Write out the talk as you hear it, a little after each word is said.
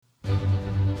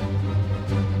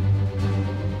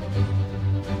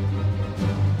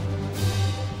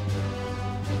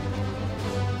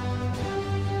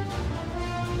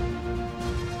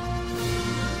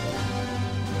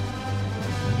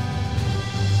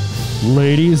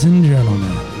Ladies and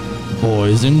gentlemen,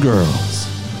 Boys and girls.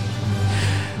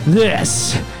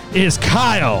 this is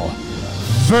Kyle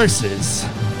versus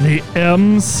the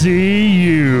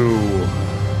MCU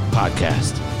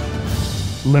Podcast.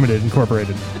 Limited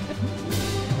Incorporated.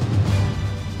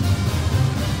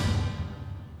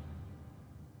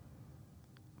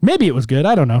 Maybe it was good.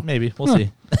 I don't know. Maybe. We'll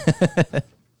see.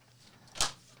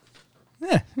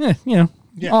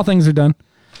 All things are done.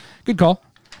 Good call.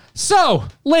 So,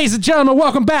 ladies and gentlemen,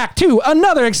 welcome back to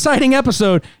another exciting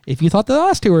episode, if you thought the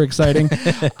last two were exciting,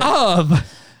 of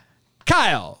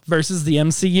Kyle versus the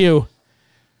MCU.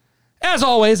 As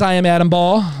always, I am Adam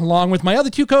Ball, along with my other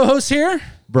two co-hosts here,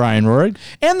 Brian Roig.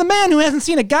 and the man who hasn't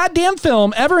seen a goddamn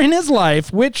film ever in his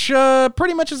life, which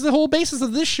pretty much is the whole basis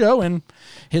of this show and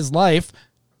his life.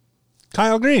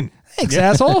 Kyle Green. Thanks,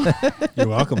 asshole. You're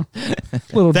welcome.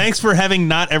 Little Thanks for having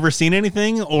not ever seen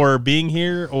anything or being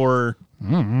here or...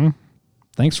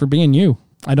 Thanks for being you.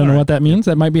 I don't know what that means.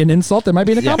 That might be an insult. That might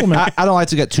be a compliment. I don't like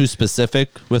to get too specific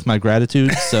with my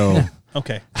gratitude, so...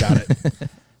 Okay, got it.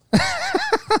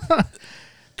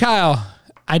 Kyle,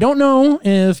 I don't know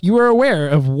if you are aware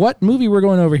of what movie we're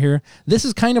going over here. This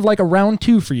is kind of like a round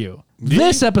two for you.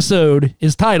 This episode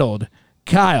is titled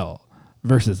Kyle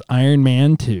versus Iron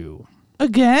Man 2.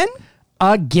 Again?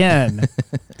 Again.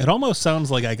 It almost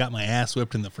sounds like I got my ass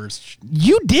whipped in the first...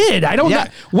 You did. I don't Yeah. know.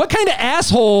 What kind of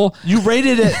asshole? You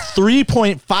rated it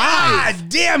 3.5. Ah,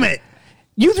 damn it!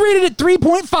 You rated it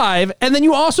 3.5, and then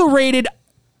you also rated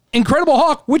Incredible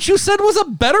Hulk, which you said was a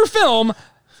better film,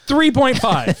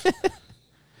 3.5.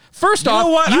 First You off,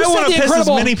 know what? you I said want the to piss as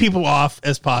Incredible... many people off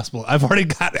as possible. I've already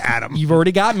got Adam. You've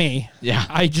already got me. Yeah.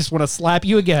 I just want to slap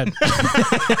you again.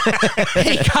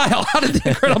 Hey, Kyle, how did the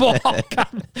Incredible Hulk...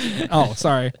 Oh,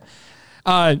 sorry.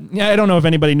 Yeah, I don't know if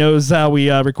anybody knows how we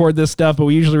record this stuff, but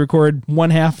we usually record one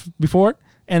half before,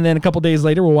 and then a couple days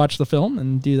later we'll watch the film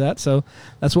and do that. So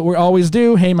that's what we always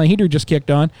do. Hey, my heater just kicked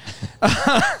on.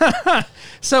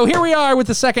 So here we are with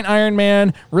the second Iron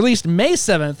Man, released May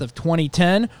 7th of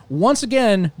 2010, once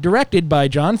again directed by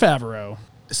Jon Favreau.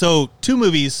 So, 2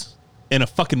 movies in a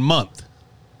fucking month,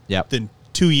 Yep. then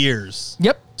 2 years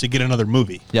Yep. to get another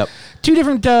movie. Yep. Two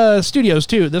different studios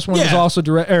too. This one was Yeah. also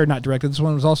not directed. This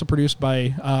one was also produced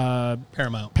by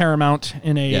Paramount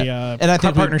in a Yeah. And I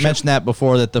think we partnership. mentioned that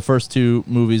before, that the first two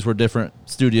movies were different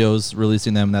studios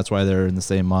releasing them. That's why they're in the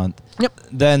same month. Yep.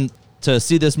 Then to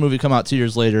see this movie come out 2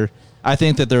 years later, I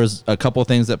think that there's a couple of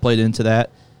things that played into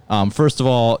that. First of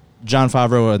all, Jon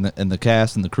Favreau and the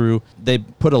cast and the crew, they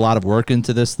put a lot of work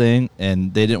into this thing,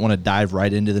 and they didn't want to dive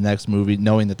right into the next movie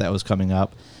knowing that was coming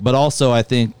up. But also, I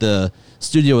think the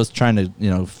studio was trying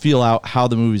to, feel out how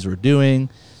the movies were doing,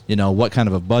 what kind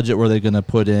of a budget were they going to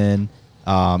put in,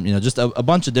 just a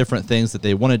bunch of different things that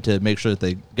they wanted to make sure that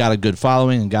they got a good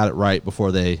following and got it right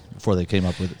before they came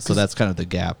up with it. So that's kind of the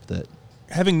gap that...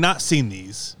 Having not seen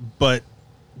these, but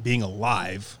being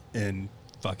alive in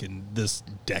fucking this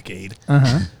decade,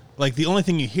 like the only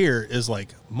thing you hear is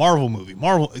like Marvel movie.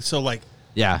 So like,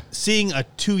 Yeah. seeing a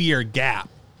 2-year gap,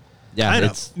 Yeah, I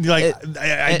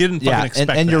didn't fucking expect and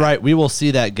that. you're right. We will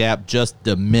see that gap just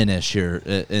diminish here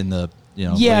in the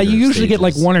Yeah, later you usually get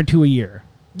like stages. 1 or 2 a year.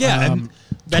 Yeah, and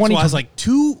that's why I was like,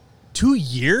 two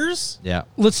years? Yeah,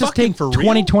 Let's just Fucking take for real?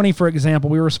 2020 for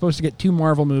example. We were supposed to get 2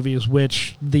 Marvel movies,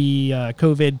 which the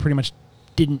COVID pretty much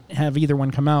didn't have either one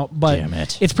come out. But Damn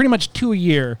it. it's pretty much 2 a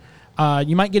year.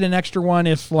 You might get an extra one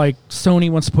if like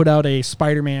Sony wants to put out a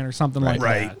Spider-Man or something like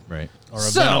Right. that. right. Or a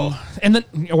Venom. And then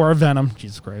or a Venom.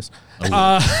 Jesus Christ.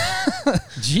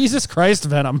 Jesus Christ,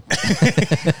 Venom.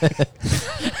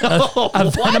 A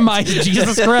venomized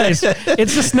Jesus Christ.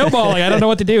 It's just snowballing. I don't know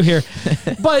what to do here.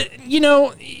 But,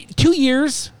 2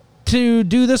 years to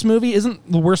do this movie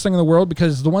isn't the worst thing in the world,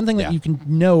 because the one thing that Yeah. you can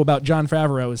know about Jon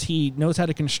Favreau is he knows how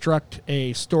to construct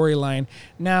a storyline.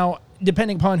 Now,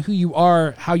 depending upon who you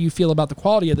are, how you feel about the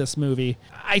quality of this movie,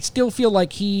 I still feel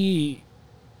like he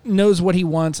knows what he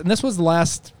wants. And this was the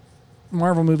last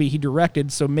Marvel movie he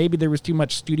directed, so maybe there was too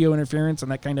much studio interference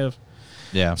and that kind of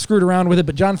Yeah, screwed around with it.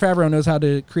 But Jon Favreau knows how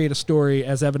to create a story,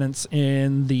 as evidence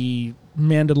in the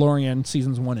Mandalorian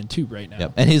seasons 1 and 2 right now.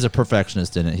 yep. And he's a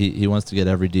perfectionist in it. He wants to get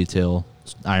every detail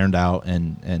ironed out,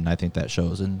 and I think that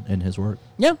shows in his work.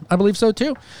 Yeah, I believe so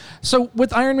too. So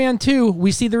with Iron Man 2,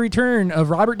 we see the return of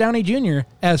Robert Downey Jr.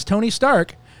 as Tony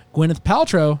Stark, Gwyneth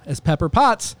Paltrow as Pepper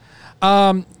Potts.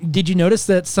 Did you notice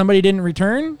that somebody didn't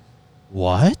return?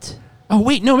 What? Oh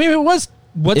wait, no, maybe it was.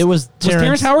 It was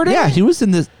Terrence Howard in Yeah, it? he was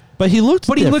in this, but he looked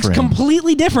But he looks different.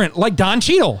 completely different, like Don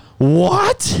Cheadle.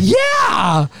 What?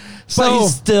 Yeah. So But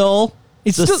he's still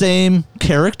It's the still- same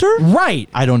character? right.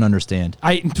 I don't understand.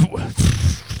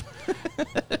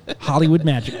 Hollywood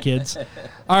magic, kids.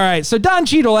 All right, so Don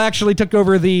Cheadle actually took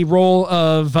over the role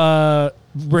of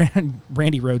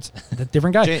Randy Rhodes, a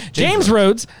different guy. James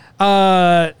Rhodes,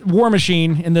 War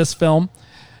Machine in this film.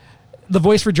 The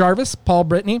voice for Jarvis, Paul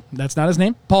Bettany. That's not his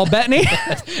name. Paul Bettany.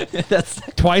 That's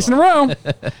Twice in a row.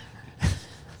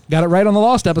 Got it right on the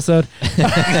Lost episode.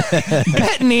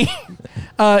 Bettany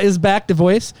is back to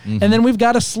voice. And then we've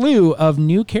got a slew of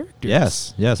new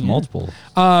characters. yes, multiple.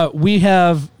 We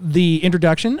have the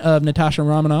introduction of Natasha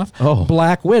Romanoff, Oh.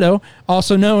 Black Widow,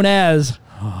 also known as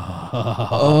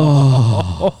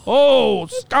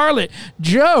Scarlett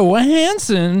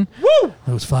Johansson. Woo!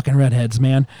 Those fucking redheads,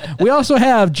 man. We also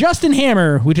have Justin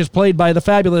Hammer, which is played by the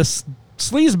fabulous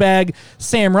sleazebag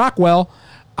Sam Rockwell.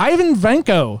 Ivan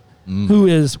Vanko, who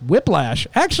is Whiplash.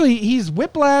 Actually, he's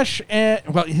Whiplash,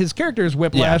 well, his character is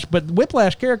Whiplash, but the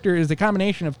Whiplash character is a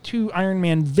combination of two Iron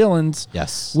Man villains.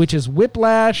 Yes. Which is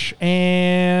Whiplash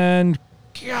and...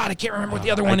 God, I can't remember what the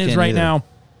other one is right now.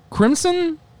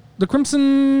 Crimson? The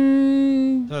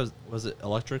Crimson... Was it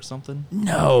Electric something?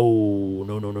 No.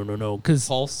 Because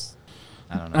Pulse?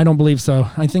 I don't know. I don't believe so.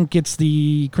 I think it's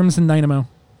the Crimson Dynamo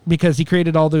because he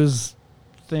created all those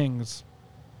things.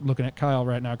 Looking at Kyle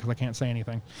right now because I can't say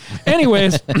anything.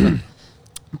 Anyways,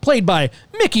 played by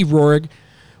Mickey Rourke.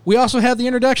 We also have the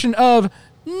introduction of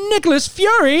Nicholas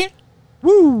Fury.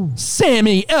 Woo!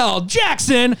 Sammy L.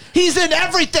 Jackson. He's in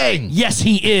everything! Yes,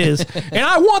 he is. And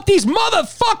I want these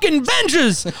motherfucking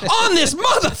Avengers on this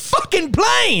motherfucking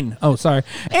plane. Oh, sorry.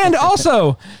 And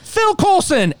also, Phil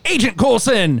Coulson, Agent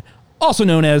Coulson, also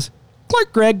known as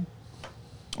Clark Gregg.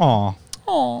 Aw.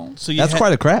 Oh, So That's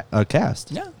quite a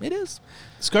cast. yeah, it is.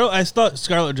 I thought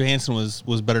Scarlett Johansson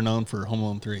was better known for Home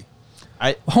Alone 3.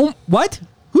 What?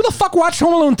 Who the fuck watched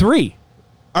Home Alone 3?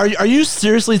 Are you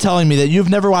seriously telling me that you've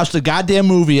never watched a goddamn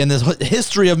movie in this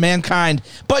history of mankind,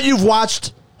 but you've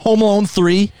watched Home Alone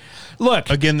 3? Look,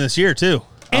 Again this year, too.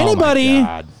 anybody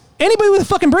with a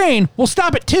fucking brain will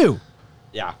stop at 2.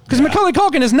 Yeah. Because Macaulay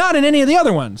Culkin is not in any of the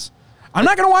other ones. I'm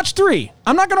not going to watch 3.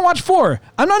 I'm not going to watch 4.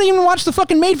 I'm not even going to watch the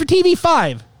fucking made-for-TV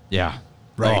 5. Yeah.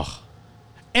 Right. Oh.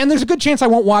 And there's a good chance I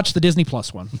won't watch the Disney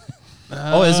Plus one.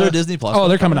 Is there a Disney Plus? Oh,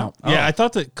 they're coming out. Yeah, I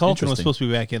thought that Culkin was Interesting. supposed to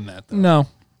be back in that, though. No.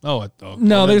 No,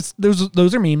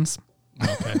 Those are memes.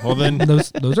 Okay, well then,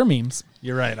 Those are memes.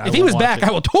 you're right. If he was back,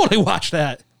 I will totally watch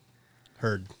that.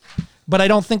 Heard. But I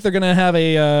don't think they're going to have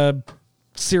a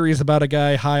series about a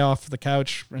guy high off the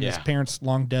couch and his Yeah. parents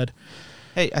long dead.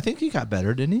 Hey, I think he got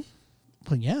better, didn't he?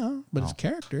 Well, yeah, but his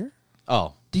character.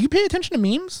 Oh. Do you pay attention to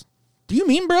memes? Do you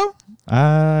meme, bro?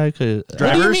 I could. What do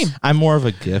you Drivers? meme? I'm more of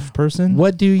a GIF person.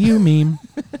 What do you meme?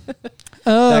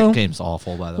 That game's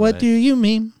awful, by the way. What do you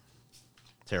meme?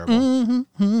 Terrible.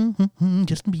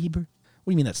 Justin Bieber. What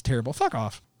do you mean that's terrible? Fuck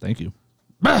off. Thank you.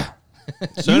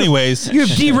 So, anyways, You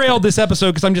have derailed this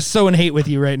episode because I'm just so in hate with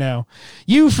you right now.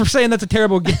 You for saying that's a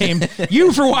terrible game.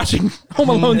 You for watching Home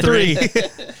Alone 3.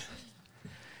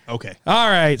 okay. All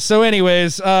right. So,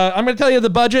 anyways, I'm going to tell you the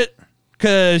budget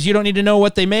because you don't need to know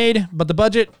what they made. But the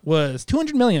budget was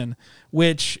 $200 million,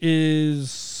 which is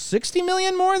 $60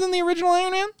 million more than the original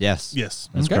Iron Man. Yes. Yes.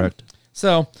 That's Okay. correct.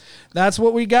 So that's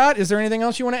what we got. Is there anything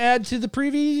else you want to add to the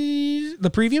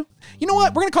preview? You know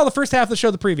what? We're going to call the first half of the show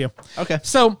the preview. Okay.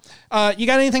 So you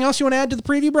got anything else you want to add to the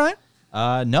preview, Brian?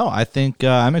 No, I think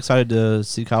I'm excited to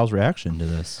see Kyle's reaction to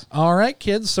this. All right,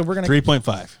 kids. So we're going to...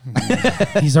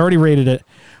 3.5. He's already rated it.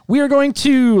 We are going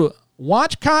to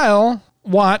watch Kyle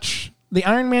watch the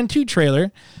Iron Man 2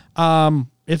 trailer.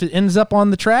 If it ends up on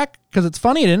the track, because it's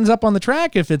funny, it ends up on the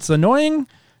track. If it's annoying,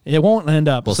 it won't end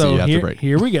up. We'll so see you after break.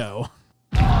 Here we go.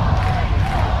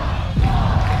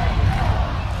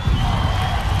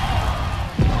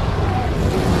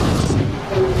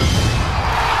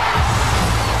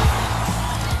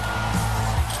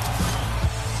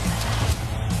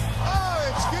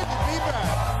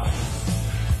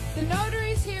 The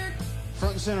notary's here.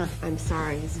 Front and center. I'm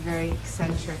sorry, he's very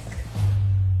eccentric.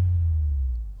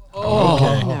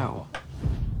 Okay. No.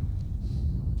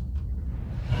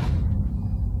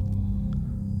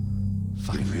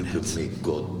 If you could make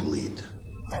God bleed,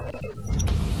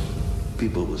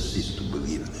 people will cease to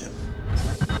believe in him.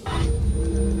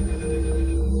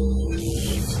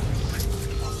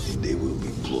 They will be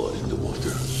blood in the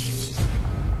water.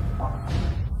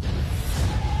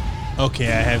 Okay,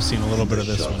 I have seen a little bit of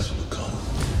this one. Sharks will come.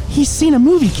 He's seen a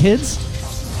movie, kids.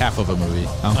 Half of a movie.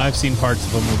 I've seen parts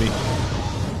of a movie.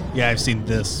 Yeah, I've seen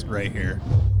this right here.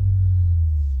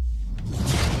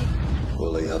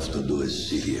 All I have to do is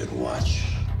sit here and watch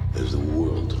as the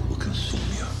world will consume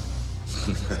you.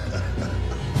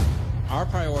 Our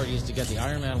priority is to get the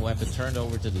Iron Man weapon turned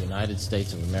over to the United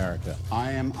States of America.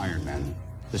 I am Iron Man.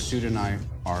 The suit and I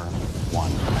are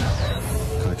one.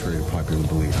 Contrary to popular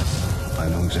belief, I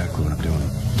know exactly what I'm doing.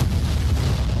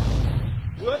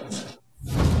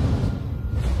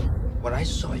 What I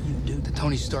saw you do to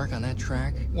Tony Stark on that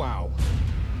track, wow.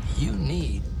 You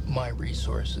need my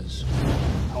resources.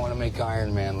 I want to make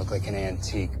Iron Man look like an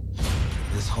antique.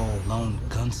 This whole lone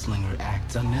gunslinger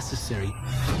act's unnecessary.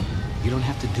 You don't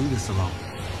have to do this alone.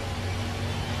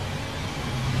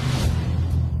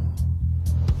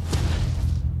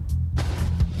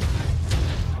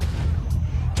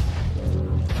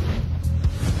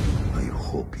 I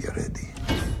hope you're ready.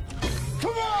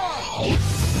 Come on!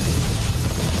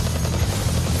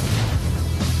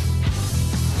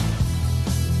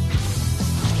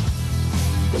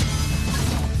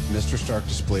 Mr. Stark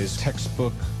displays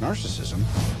textbook narcissism.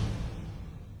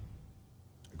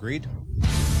 Agreed?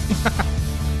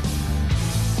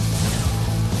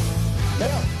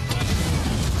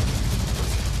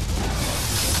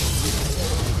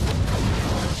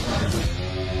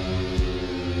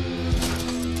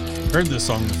 Heard this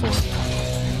song before.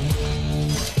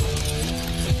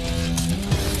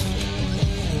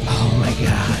 Oh my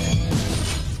god.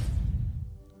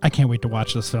 I can't wait to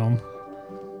watch this film.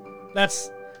 That's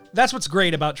what's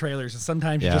great about trailers. Is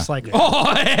sometimes you're Yeah. just like,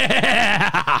 oh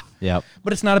yeah. Yep.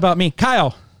 But it's not about me.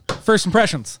 Kyle, first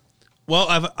impressions. Well,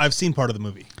 I've seen part of the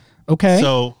movie. Okay.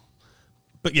 So,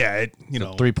 but yeah, it, you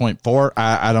know, 3.4.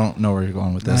 I don't know where you're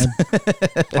going with this.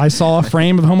 I saw a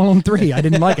frame of Home Alone 3. I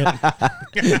didn't like it.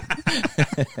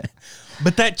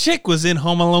 but that chick was in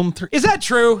Home Alone 3. Is that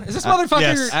true? Is this motherfucker?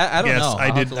 Yes, I don't yes, know. I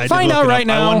I'll did. have to I did Find look out it right up.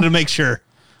 now. I wanted to make sure.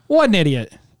 What an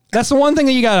idiot. That's the one thing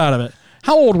that you got out of it.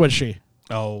 How old was she?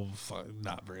 Oh,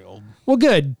 not very old. Well,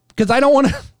 good, because I don't want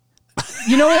to.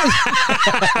 You know what?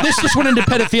 This just went into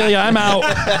pedophilia. I'm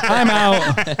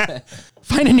out.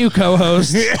 Find a new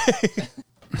co-host.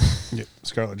 Yeah,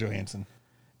 Scarlett Johansson.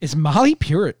 Is Molly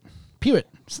Pewitt,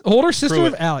 older sister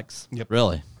Pruitt. of Alex.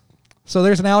 Really? So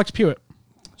there's an Alex Pewitt.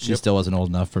 She still wasn't old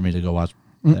enough for me to go watch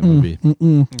that movie.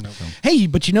 Hey,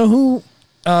 but you know who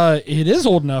it is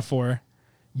old enough for?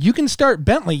 You can start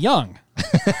Bentley young.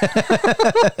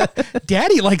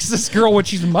 Daddy likes this girl when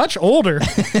she's much older.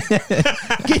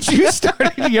 Get you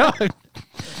started young.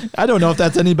 I don't know if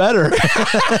that's any better.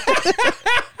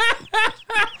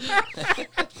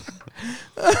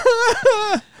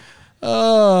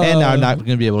 And now I'm not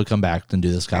going to be able to come back and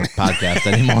do this kind of podcast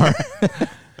anymore.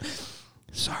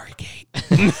 Sorry, Kate.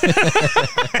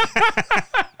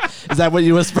 Is that what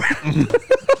you whispered?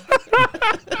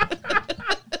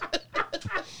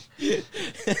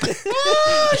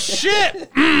 Shit.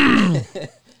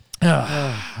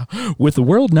 With the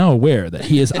world now aware that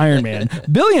he is Iron Man,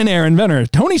 billionaire inventor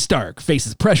Tony Stark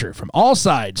faces pressure from all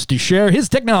sides to share his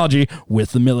technology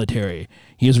with the military.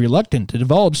 He is reluctant to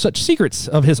divulge such secrets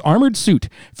of his armored suit,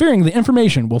 fearing the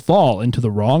information will fall into the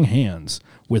wrong hands.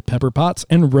 With Pepper Potts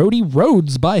and Rhodey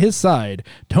Rhodes by his side,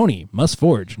 Tony must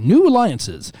forge new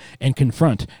alliances and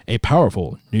confront a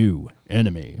powerful new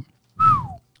enemy.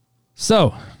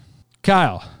 So,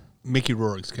 Kyle, Mickey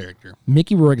Rourke's character.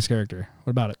 Mickey Rourke's character.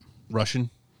 What about it? Russian.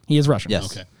 He is Russian.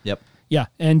 Yes. Okay. Yep. Yeah,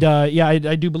 and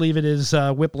I do believe it is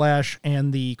Whiplash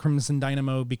and the Crimson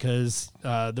Dynamo because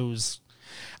those.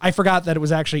 I forgot that it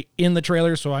was actually in the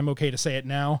trailer, so I'm okay to say it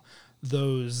now.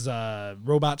 Those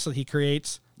robots that he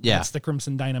creates. Yeah. That's the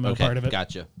Crimson Dynamo Okay. part of it.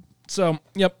 Gotcha. So,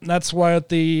 yep, that's what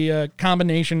the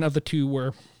combination of the two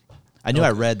were. I knew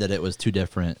I read that it was two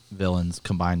different villains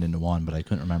combined into one, but I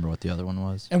couldn't remember what the other one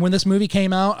was. And when this movie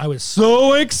came out, I was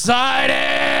so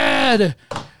excited.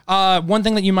 One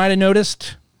thing that you might have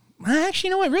noticed, actually,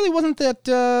 you know what? It really wasn't that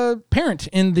apparent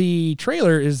in the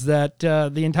trailer is that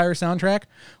the entire soundtrack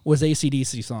was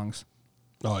AC/DC songs.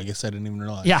 Oh, I guess I didn't even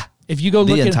realize. Yeah. If you go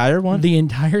look at entire one? the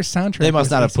entire soundtrack. They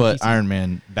must was not have put AC/DC. Iron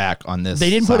Man back on this.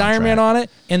 They didn't put Iron Man soundtrack. on it,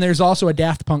 and there's also a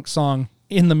Daft Punk song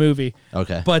in the movie.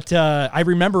 Okay. But I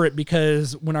remember it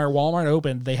because when our Walmart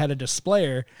opened, they had a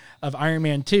displayer of Iron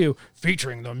Man 2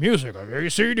 featuring the music of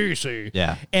AC/DC.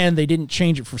 Yeah. And they didn't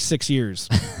change it for 6 years.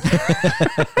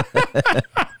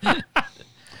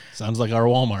 Sounds like our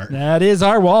Walmart. That is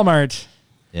our Walmart.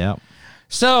 Yeah.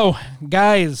 So,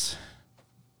 guys,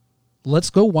 let's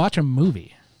go watch a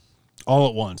movie All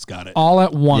at once. Got it. all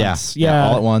at once. Yeah.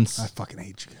 All at once. I fucking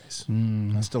hate you guys.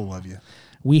 I still love you.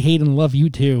 We hate and love you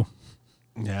too.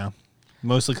 Yeah.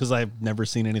 Mostly because I've never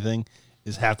seen anything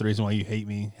is half the reason why you hate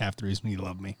me, half the reason you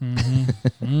love me.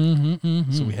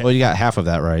 So we Well, you got half of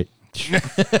that right.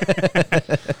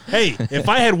 hey, if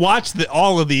I had watched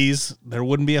all of these, there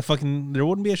wouldn't be a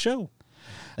show.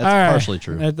 That's All right. partially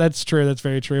true. That's true. That's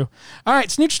very true. All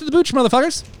right, snooch to the booch,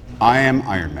 motherfuckers. I am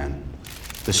Iron Man.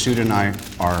 The suit and I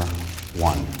are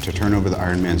 1. To turn over the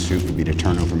Iron Man suit would be to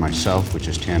turn over myself, which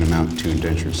is tantamount to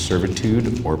indentured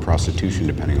servitude or prostitution,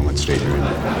 depending on what state you're in.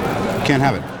 Can't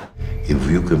have it. If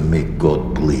you can make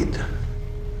God bleed,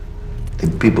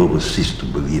 then people will cease to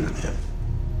believe in him.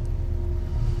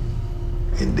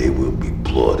 And there will be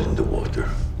blood in the water,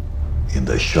 and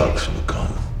the sharks will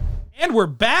come. And we're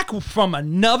back from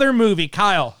another movie.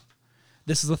 Kyle,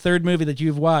 this is the third movie that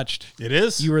you've watched. It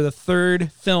is? You were the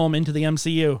third film into the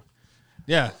MCU.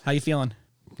 Yeah. How you feeling?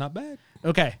 Not bad.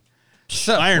 Okay.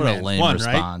 So Iron What a Man lame 1,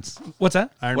 response. what's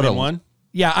that? right? Iron What Man a- 1?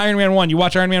 Yeah, Iron Man 1. You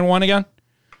watch Iron Man 1 again?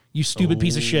 You stupid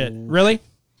piece of shit. Really?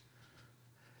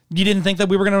 You didn't think that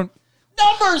we were going to...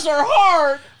 Numbers are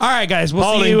hard! All right, guys. We'll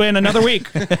Paulding. see you in another week.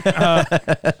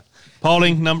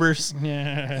 Paulding numbers.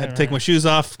 Yeah. Had to take my shoes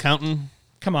off, counting.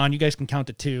 Come on, you guys can count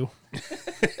to 2.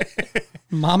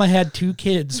 Mama had 2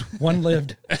 kids. 1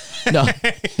 lived. No,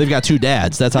 they've got 2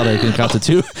 dads. That's how they can count to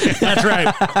 2. That's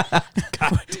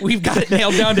right. We've got it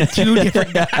nailed down to 2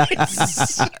 different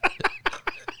guys.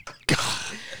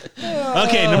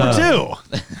 Okay, number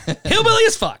 2. Hillbilly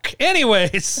as fuck.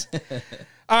 Anyways.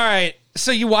 All right.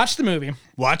 So you watched the movie.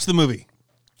 Watch the movie.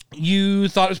 You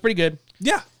thought it was pretty good.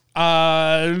 Yeah.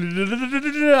 I've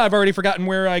already forgotten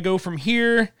where I go from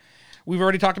here. We've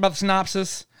already talked about the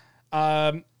synopsis.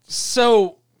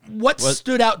 So what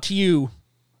stood out to you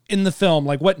in the film?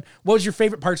 Like what was your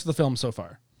favorite parts of the film so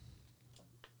far?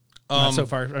 Not so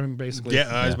far. I mean, basically. Yeah,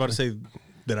 I was about to say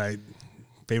that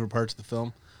favorite parts of the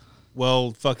film.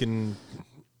 Well, fucking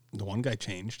the one guy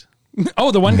changed.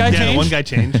 Oh, the one guy Yeah, changed? the one guy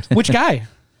changed. Which guy?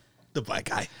 The black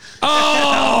guy.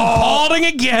 Oh, Paulding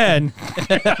again.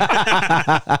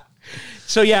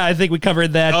 So, yeah, I think we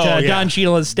covered that. Yeah. Don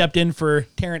Cheadle has stepped in for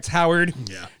Terrence Howard.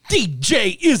 Yeah.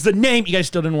 DJ is the name. You guys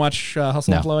still didn't watch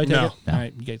Hustle and No. Flow, I take No. it? All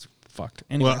right, you guys fucked.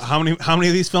 Anyways, Well, how many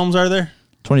of these films are there?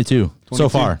 22 so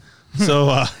far.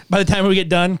 So by the time we get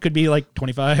done, could be like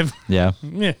 25. Yeah,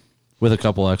 Yeah, with a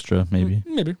couple extra, maybe.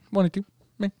 maybe 1 or 2.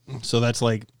 Maybe. so that's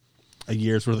like a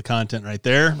year's worth of content right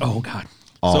there. Oh, God.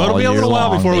 So it'll be a All little year while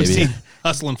long, before we baby. see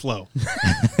Hustle and Flow.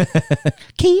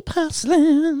 Keep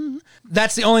hustling.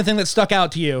 That's the only thing that stuck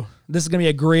out to you. This is going to be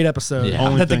a great episode Yeah.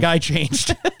 Only that the thing. guy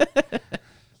changed.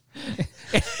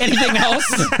 Anything else,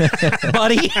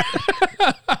 buddy?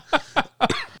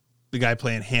 The guy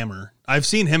playing Hammer. I've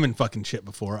seen him in fucking shit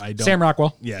before. I don't. Sam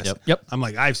Rockwell. Yes. Yep. I'm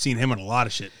like, I've seen him in a lot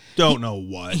of shit. Don't know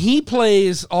what. He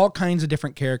plays all kinds of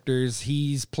different characters.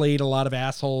 He's played a lot of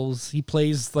assholes. He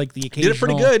plays like the occasional. Did it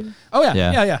pretty good. Oh yeah,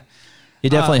 Yeah. yeah. He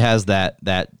definitely has that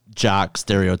jock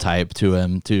stereotype to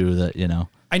him too. That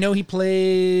I know he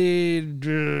played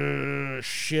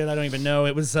shit. I don't even know.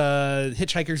 It was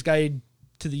Hitchhiker's Guide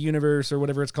to the Universe or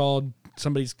whatever it's called.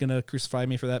 Somebody's gonna crucify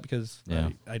me for that because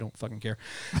I don't fucking care.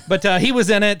 But he was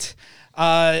in it.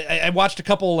 I watched a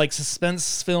couple like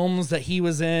suspense films that he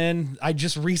was in. I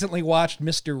just recently watched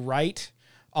Mr. Right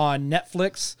on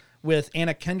Netflix with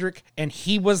Anna Kendrick, and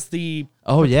he was the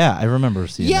Oh yeah, I remember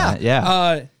seeing that.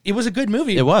 Yeah, it was a good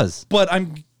movie. it was. but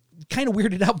I'm kind of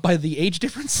weirded out by the age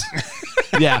difference.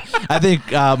 Yeah, I think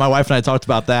my wife and I talked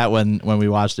about that when we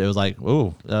watched it. It was like,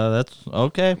 oh, that's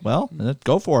okay. Well,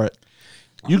 go for it.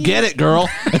 You get it, girl.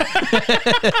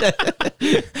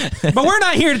 But we're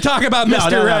not here to talk about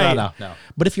Mr. no, Right. no.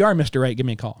 But if you are Mr. Right, give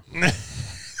me a call.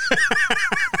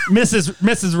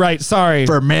 Mrs. Right, sorry.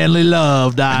 For manly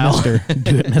love, dial. Mister.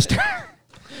 Do it, Mister.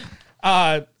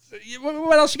 What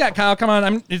else you got, Kyle? Come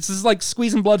on. This is like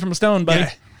squeezing blood from a stone, buddy.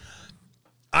 Yeah.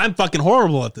 I'm fucking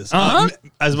horrible at this. Uh-huh.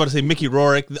 I was about to say Mickey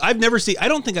Rourke. I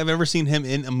don't think I've ever seen him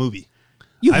in a movie.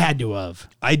 You had to have.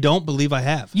 I don't believe I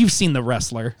have. You've seen The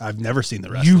Wrestler. I've never seen the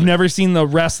wrestler. You've never seen The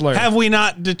Wrestler. Have we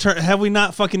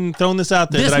not fucking thrown this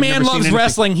out there? This that I've man never seen loves anything?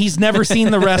 wrestling. He's never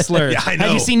seen The Wrestler. Yeah, I Have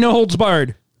know. you seen No Holds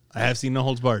Barred? I have seen No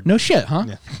Holds Barred. No shit, huh?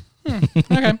 Yeah.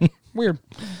 Okay. Weird.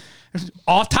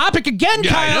 Off topic again,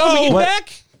 Yeah, I Kyle. know. We get What?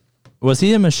 back. Was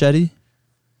he in Machete?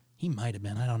 He might have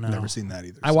been. I don't know. Never seen that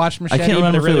either. I watched I Machete. can't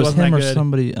remember but if it really was wasn't him that or good.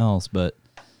 somebody else, but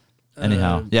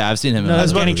anyhow, yeah, I've seen him. No, in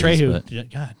that's other Danny movies, Trejo. but- Yeah,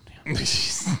 God.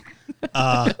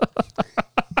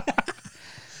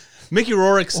 Mickey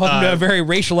Rourke's Welcome to a very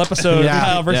racial episode Yeah, of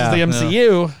Kyle versus yeah, the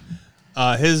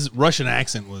MCU. his Russian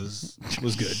accent was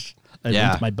good. I Yeah.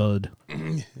 linked my bud.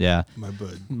 Yeah, My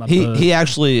bud. My he bud. he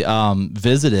actually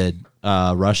visited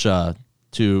Russia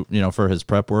to for his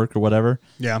prep work or whatever.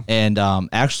 Yeah. and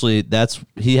actually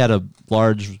he had a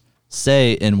large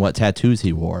say in what tattoos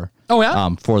he wore. Oh, yeah?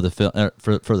 for the film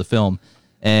for the film,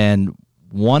 and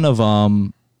one of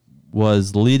them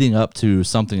was leading up to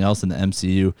something else in the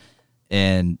MCU,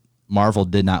 and Marvel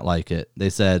did not like it. They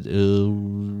said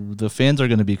the fans are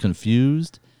going to be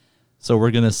confused, so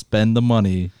we're going to spend the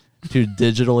money to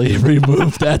digitally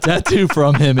remove that tattoo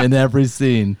from him in every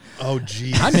scene. Oh,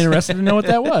 geez. I'm interested to know what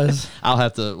that was. I'll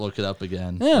have to look it up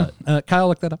again. Yeah, Kyle,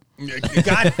 look that up.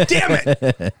 God damn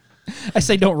it. I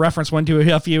say don't reference one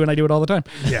to a few, and I do it all the time.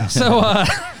 Yeah. So,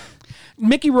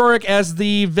 Mickey Rourke as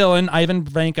the villain, Ivan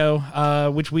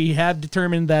Vanko, which we have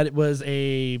determined that it was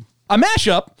a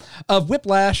mashup of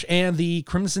Whiplash and the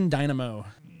Crimson Dynamo.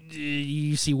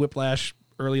 You see Whiplash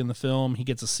early in the film. He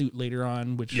gets a suit later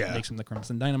on, which makes him the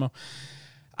Crimson Dynamo.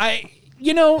 Iron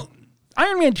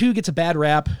Man 2 gets a bad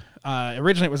rap.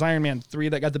 Originally, it was Iron Man 3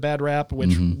 that got the bad rap,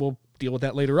 which we'll deal with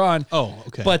that later on. Oh,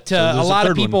 okay. But So a there's lot of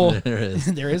third people, one. There is.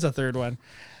 there is a third one.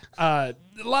 A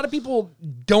lot of people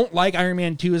don't like Iron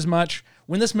Man 2 as much.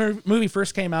 When this movie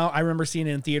first came out, I remember seeing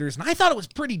it in theaters, and I thought it was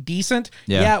pretty decent.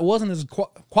 Yeah. It wasn't as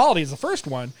quality as the first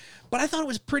one, but I thought it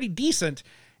was pretty decent.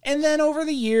 And then over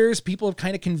the years, people have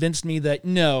kind of convinced me that,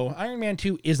 no, Iron Man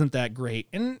 2 isn't that great.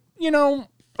 And,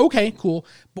 okay, cool.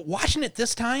 But watching it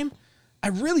this time, I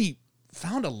really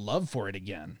found a love for it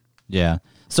again. Yeah.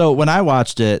 So when I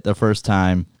watched it the first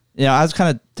time, I was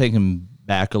kind of taken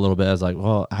back a little bit. I was like,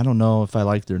 well, I don't know if I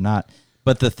liked it or not.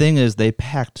 But the thing is, they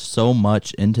packed so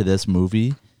much into this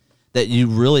movie that you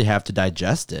really have to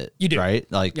digest it. You do.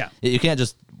 Right? Like, you can't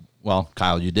just, well,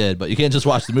 Kyle, you did, but you can't just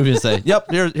watch the movie and say, yep,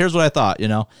 here's what I thought,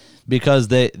 because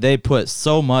they put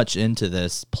so much into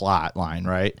this plot line,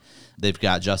 right? They've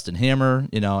got Justin Hammer,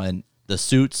 and the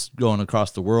suits going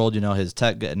across the world, his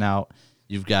tech getting out.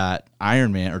 You've got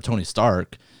Iron Man or Tony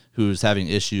Stark, who's having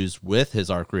issues with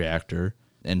his arc reactor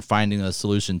and finding a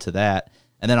solution to that.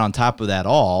 And then on top of that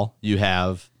all, you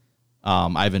have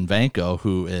Ivan Vanko,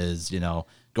 who is,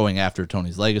 going after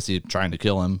Tony's legacy, trying to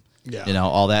kill him. Yeah.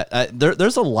 All that.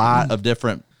 There's a lot of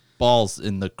different balls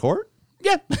in the court.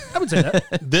 Yeah, I would say that.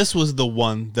 This was the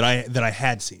one that I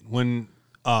had seen when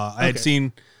I had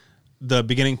seen the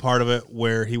beginning part of it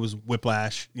where he was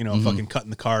Whiplash, fucking cutting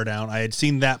the car down. I had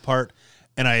seen that part,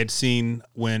 and I had seen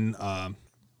when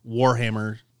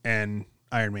Warhammer and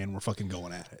Iron Man were fucking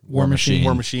going at it. War Machine.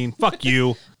 War Machine. Fuck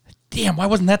you. Damn, why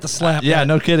wasn't that the slap? Yeah,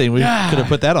 no kidding. We could have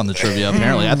put that on the trivia,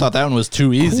 apparently. I thought that one was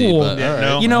too easy. Cool. But, Yeah,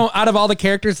 all right. no. Out of all the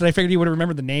characters that I figured you would have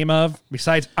remembered the name of,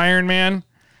 besides Iron Man,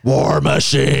 War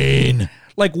Machine.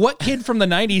 like what kid from the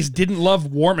 90s didn't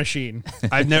love War Machine?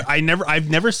 I've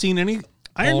never seen any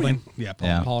Iron Paulding. Man. Yeah, Paulding.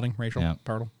 Yeah. Paulding, Rachel, Yeah.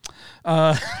 Partle.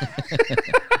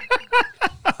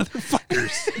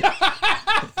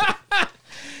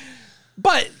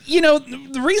 But,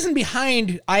 the reason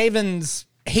behind Ivan's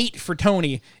hate for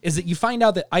Tony is that you find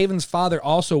out that Ivan's father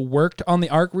also worked on the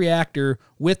arc reactor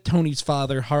with Tony's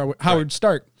father, Howard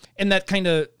Stark. And that kind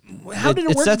of, how did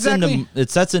it work exactly?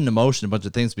 It sets into motion a bunch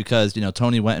of things because,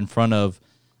 Tony went in front of,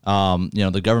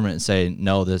 the government and saying,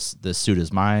 no, this suit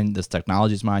is mine. This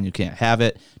technology is mine. You can't have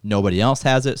it. Nobody else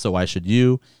has it. So why should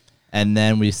you? And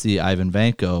then we see Ivan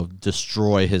Vanko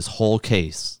destroy his whole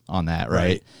case on that,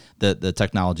 right? The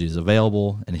technology is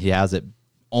available and he has it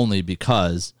only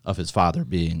because of his father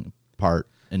being part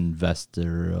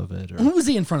investor of it. Or, Who was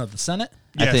he in front of? The Senate?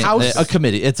 I think House? a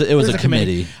committee. It was a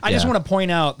committee. I just want to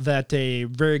point out that a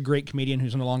very great comedian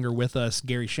who's no longer with us,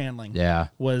 Gary Shandling,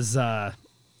 was...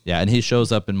 Yeah, and he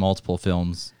shows up in multiple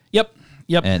films. Yep.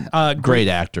 And great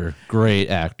actor. Great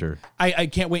actor. I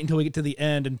can't wait until we get to the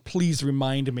end, and please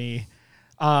remind me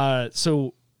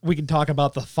so we can talk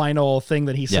about the final thing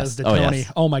that he says to Tony.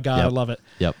 Yes. Oh, my God, Yep. I love it.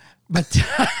 Yep. But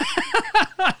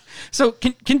so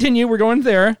continue. We're going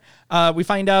there. We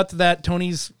find out that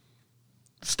Tony's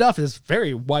stuff is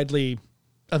very widely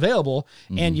available,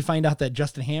 and you find out that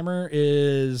Justin Hammer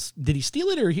did he steal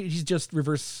it or he's just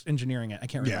reverse engineering it? I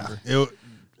can't remember. It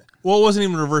wasn't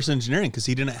even reverse engineering because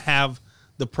he didn't have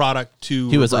the product to.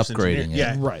 He was reverse upgrading engineer.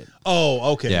 it. Yeah. Right.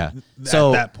 Oh, okay. Yeah. At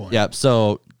that point. Yeah.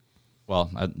 So,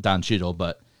 well, Don Cheadle,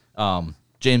 but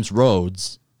James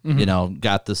Rhodes,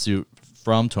 got the suit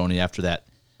from Tony after that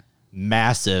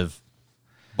massive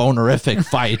bonerific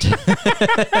fight.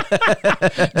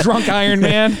 Drunk Iron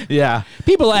Man. Yeah.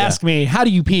 People ask me, how do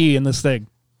you pee in this thing?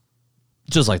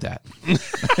 Just like that.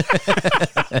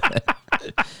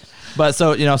 But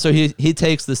so, so he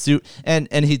takes the suit and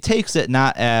he takes it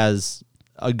not as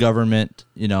a government,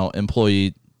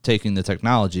 employee taking the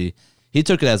technology. He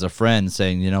took it as a friend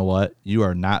saying, you know what, you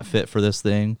are not fit for this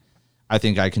thing. I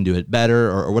think I can do it better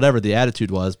or whatever the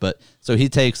attitude was. But so he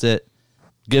takes it,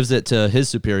 gives it to his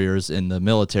superiors in the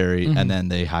military, and then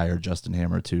they hire Justin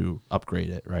Hammer to upgrade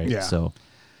it. Right. Yeah. So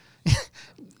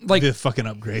Like the fucking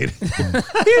upgrade.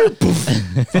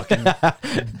 Fucking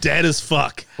dead as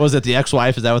fuck. was it the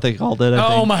ex-wife? Is that what they called it? I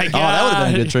Oh think? my God. Oh, that would have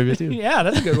been a good trivia too. Yeah,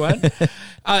 that's a good one.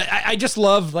 I just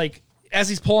love, like, as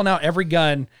he's pulling out every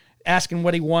gun, asking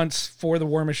what he wants for the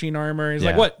War Machine armor. He's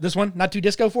like, Yeah. "What? This one? Not too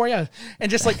disco for you?"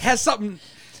 And just like has something.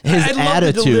 His I love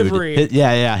attitude, the delivery.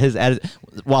 his attitude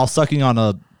while sucking on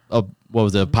a what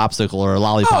was it, a popsicle or a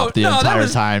lollipop the entire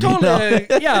time. Totally,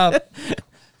 yeah.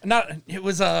 It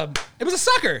was a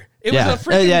sucker. It Yeah. was a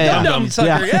freaking dum-dum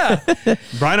sucker. Yeah.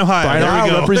 Brian, Ohio. Brian, there we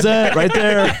Ohio, go. represent right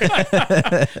there.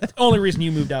 The only reason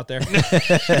you moved out there.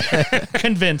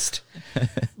 Convinced.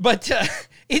 But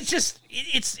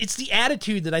it's the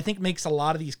attitude that I think makes a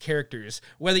lot of these characters,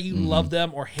 whether you love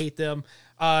them or hate them.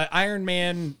 Iron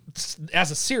Man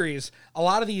as a series, a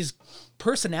lot of these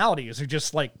personalities are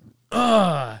just like,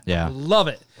 ugh. Yeah. Love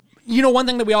it. You know, one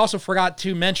thing that we also forgot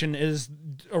to mention is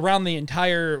around the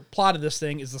entire plot of this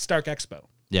thing is the Stark Expo.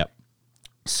 Yep.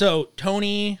 So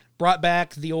Tony brought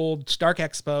back the old Stark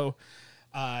Expo.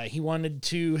 He wanted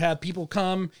to have people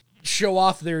come show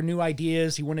off their new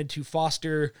ideas. He wanted to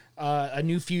foster a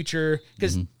new future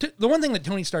because the one thing that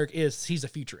Tony Stark is, he's a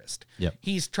futurist. Yep.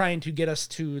 He's trying to get us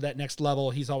to that next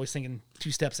level. He's always thinking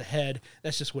 2 steps ahead.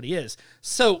 That's just what he is.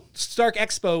 So Stark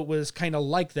Expo was kind of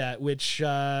like that, which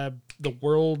the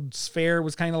World's Fair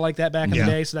was kind of like that back in the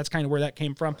day. So that's kind of where that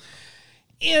came from.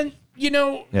 And, you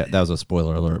know... Yeah, that was a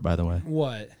spoiler alert, by the way.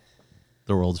 What?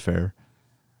 The World's Fair.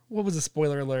 What was a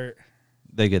spoiler alert?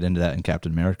 They get into that in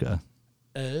Captain America.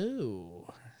 Oh,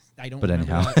 I don't. But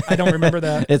remember anyhow. that. I don't remember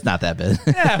that. It's not that bad.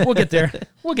 Yeah, we'll get there.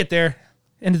 We'll get there.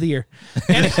 End of the year.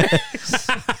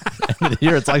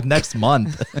 Here, it's like next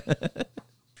month.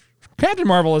 Captain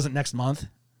Marvel isn't next month.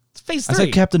 It's phase 3. I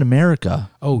said Captain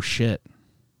America. Oh shit.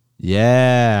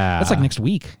 Yeah. That's like next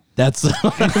week. That's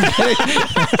welcome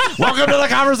to the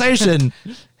conversation.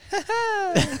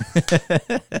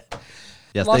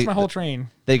 Yes, Lost my whole train.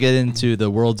 They get into the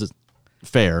World's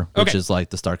Fair, which Okay. is like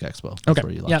the Stark Expo. That's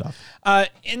where you left off.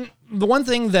 And the one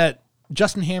thing that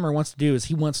Justin Hammer wants to do is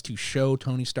he wants to show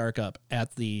Tony Stark up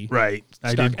at the Right.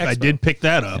 I Stark did Expo. pick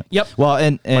that up. Yep. Well,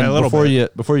 and By a little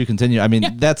before you continue, I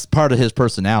mean that's part of his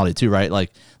personality too, right?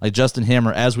 Like Justin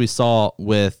Hammer, as we saw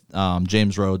with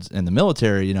James Rhodes in the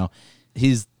military, you know,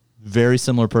 he's very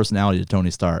similar personality to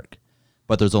Tony Stark,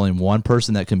 but there's only one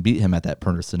person that can beat him at that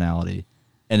personality,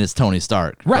 and it's Tony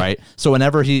Stark, right? So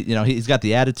whenever he's got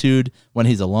the attitude when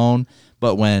he's alone,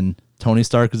 but when Tony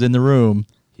Stark is in the room,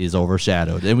 he's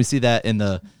overshadowed, and we see that in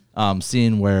the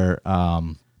scene where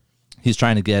he's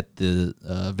trying to get the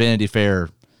Vanity Fair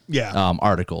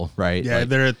article, right? Yeah,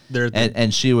 Like, they're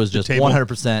and she was just table.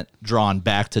 100% drawn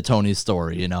back to Tony's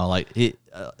story. You know, like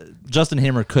Justin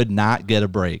Hammer could not get a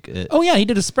break. Oh yeah, he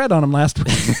did a spread on him last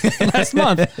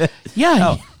month.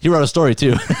 Yeah. He wrote a story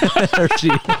too. Or she.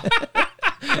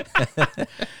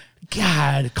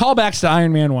 God, callbacks to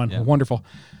Iron Man 1. Yeah. Wonderful.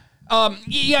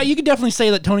 Yeah, you could definitely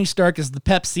say that Tony Stark is the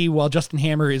Pepsi while Justin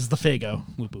Hammer is the Faygo.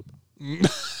 Whoop, whoop.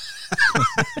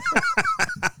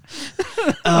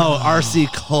 Oh,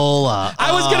 RC Cola.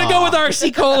 I was going to go with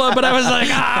RC Cola, but I was like,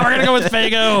 we're going to go with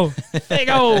Faygo.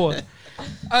 Faygo.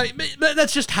 But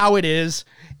that's just how it is.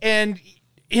 And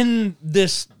in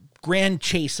this grand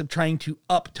chase of trying to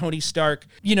up Tony Stark,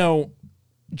 you know,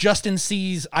 Justin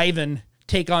sees Ivan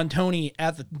take on Tony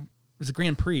at the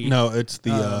Grand Prix. No, it's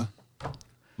the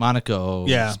Monaco.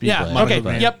 Yeah. Speedway. Yeah. Monaco Okay.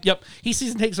 Grand. Yep. He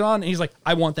sees and takes it on, and he's like,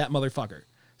 I want that motherfucker.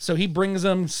 So he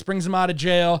springs him out of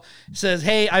jail, says,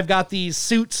 hey, I've got these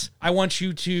suits. I want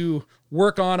you to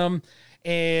work on them.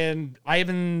 And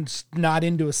Ivan's not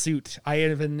into a suit.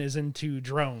 Ivan is into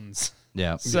drones.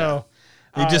 Yeah. So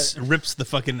he just rips the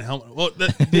fucking helmet. Well,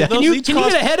 Yeah. can you get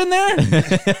a head in there?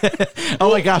 Oh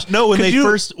my gosh. No, when Could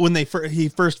he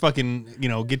first fucking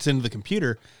gets into the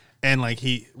computer. And like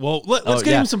let's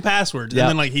get yeah. him some passwords, Yeah. and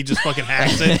then like he just fucking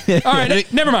hacks it. All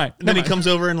right, never mind. And then he comes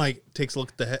over and like takes a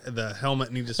look at the helmet,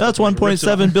 and he just That's fucking rips it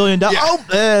off. $1.7 billion. Oh,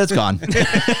 it's gone.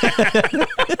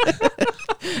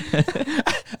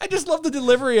 I just love the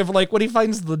delivery of like when he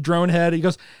finds the drone head. He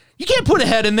goes, "You can't put a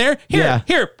head in there. Here, Yeah.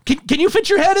 here. Can you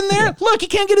fit your head in there? Look, he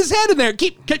can't get his head in there.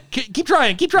 Keep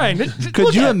trying. Keep trying."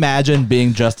 Could you imagine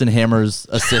being Justin Hammer's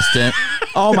assistant?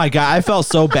 Oh my God. I felt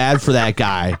so bad for that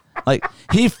guy. Like,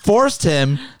 he forced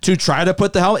him to try to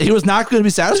put the helmet. He was not going to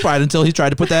be satisfied until he tried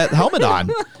to put that helmet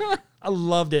on. I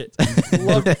loved it.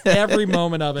 Loved every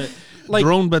moment of it. Like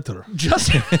Drone better. just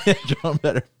John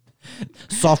better.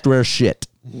 Software shit.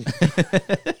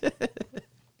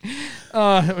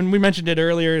 and we mentioned it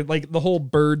earlier, like the whole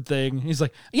bird thing. He's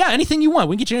like, "Yeah, anything you want.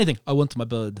 We can get you anything. I want my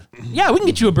bird. Yeah, we can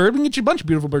get you a bird. We can get you a bunch of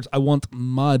beautiful birds. I want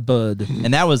my bird."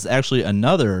 And that was actually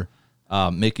another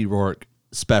Mickey Rourke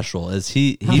special. Is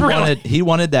he Really?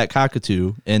 wanted that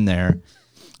cockatoo in there.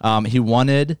 He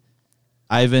wanted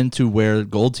Ivan to wear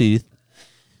gold teeth.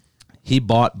 He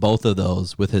bought both of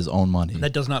those with his own money.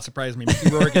 That does not surprise me. Mickey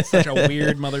Rourke is such a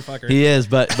weird motherfucker. He is,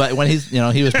 but when he's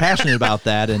he was passionate about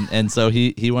that, and so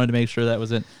he wanted to make sure that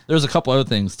was in. There's a couple other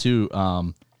things too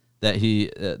that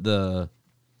he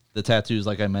the tattoos,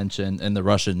 like I mentioned, and the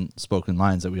Russian spoken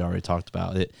lines that we already talked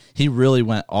about. He really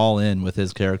went all in with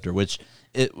his character, which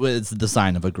it was the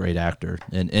sign of a great actor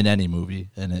in any movie,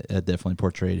 and it definitely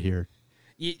portrayed here.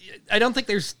 I don't think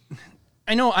there's.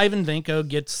 I know Ivan Vanko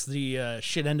gets the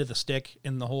shit end of the stick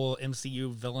in the whole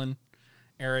MCU villain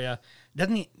area.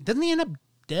 Doesn't he end up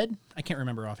dead? I can't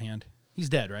remember offhand. He's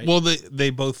dead, right? Well, they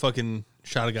both fucking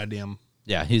shot a goddamn.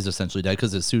 Yeah, he's essentially dead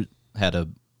because his suit had a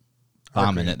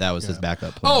bomb in it. That was his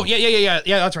backup plan. Oh, yeah,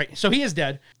 that's right. So he is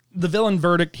dead. The villain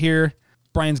verdict here,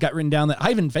 Brian's got written down that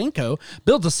Ivan Vanko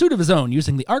builds a suit of his own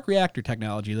using the arc reactor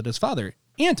technology that his father,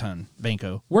 Anton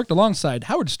Vanko, worked alongside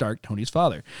Howard Stark, Tony's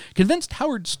father. Convinced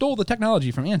Howard stole the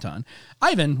technology from Anton,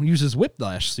 Ivan uses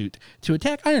Whiplash suit to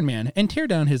attack Iron Man and tear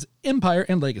down his empire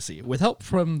and legacy with help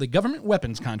from the government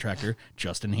weapons contractor,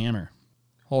 Justin Hammer.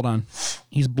 Hold on.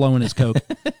 He's blowing his coke.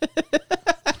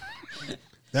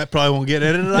 That probably won't get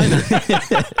edited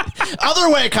either.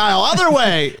 Other way, Kyle. Other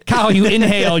way. Kyle, you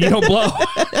inhale, you don't blow.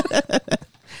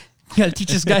 You gotta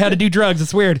teach this guy how to do drugs.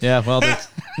 It's weird. Yeah, well, that's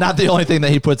not the only thing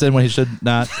that he puts in when he should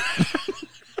not.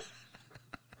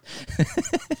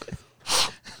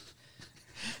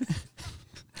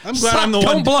 I'm glad I'm the one.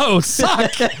 Don't blow.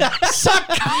 Suck. Suck.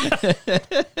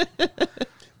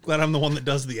 Glad I'm the one that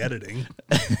does the editing.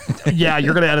 Yeah,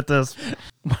 you're gonna edit this.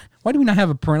 Why do we not have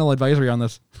a parental advisory on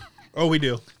this? Oh, we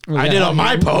do. I did on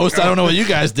my post. I don't know what you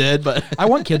guys did, but I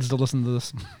want kids to listen to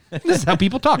this. This is how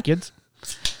people talk, kids.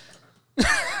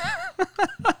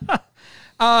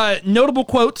 Notable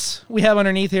quotes we have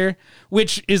underneath here,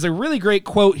 which is a really great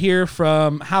quote here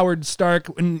from Howard Stark.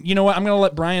 And you know what? I'm going to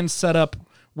let Brian set up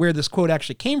where this quote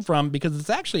actually came from because it's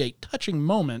actually a touching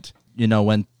moment.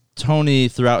 When Tony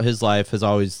throughout his life has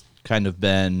always kind of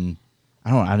been,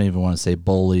 I don't even want to say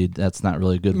bullied. That's not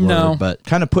really a good word, but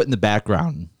kind of put in the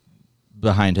background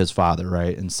behind his father,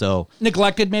 right? And so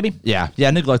neglected, maybe. Yeah,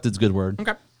 neglected's a good word.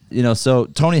 Okay. So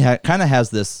Tony kind of has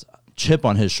this chip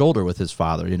on his shoulder with his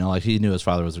father. Like he knew his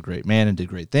father was a great man and did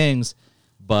great things,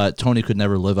 but Tony could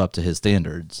never live up to his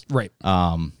standards. Right.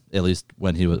 At least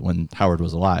when Howard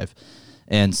was alive,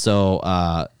 and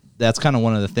so that's kind of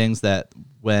one of the things that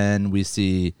when we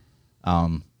see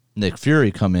Nick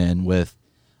Fury come in with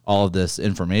all of this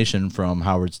information from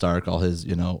Howard Stark, all his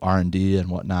R&D and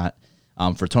whatnot,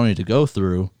 for Tony to go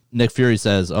through, Nick Fury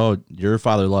says, "Oh, your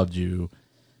father loved you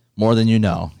more than you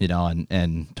know,"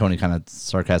 and Tony kind of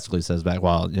sarcastically says back,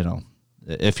 "Well,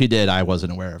 if he did, I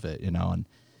wasn't aware of it,"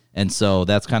 and so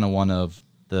that's kind of one of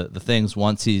the things.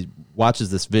 Once he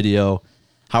watches this video,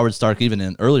 Howard Stark,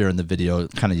 even earlier in the video,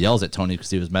 kind of yells at Tony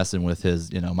because he was messing with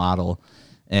his model,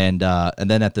 and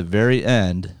then at the very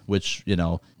end, which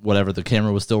whatever, the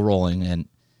camera was still rolling,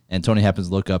 and Tony happens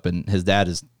to look up, and his dad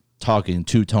is talking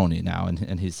to Tony now,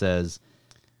 and he says,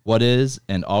 "What is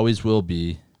and always will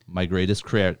be my greatest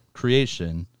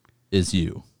creation is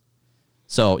you."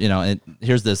 So, and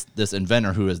here's this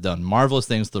inventor who has done marvelous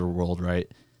things to the world,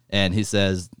 right? And he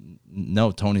says, "No,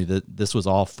 Tony, this was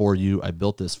all for you. I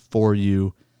built this for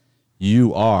you.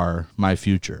 You are my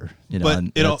future." But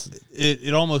and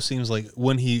it almost seems like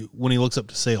when he looks up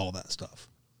to say all that stuff,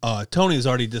 Tony's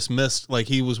already dismissed, like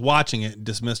he was watching it,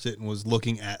 dismissed it, and was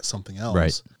looking at something else.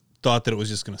 Right. Thought that it was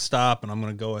just going to stop, and I'm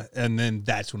going to go, and then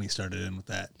that's when he started in with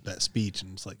that speech,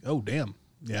 and it's like, oh damn,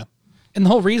 yeah. And the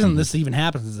whole reason this even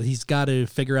happens is that he's got to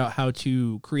figure out how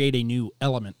to create a new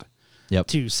element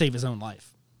to save his own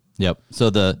life. Yep.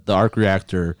 So the arc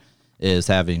reactor is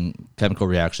having chemical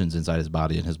reactions inside his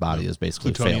body, and his body is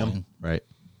basically failing, right?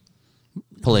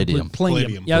 Palladium.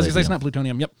 Yeah, I was going to say it's not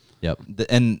plutonium. Yep.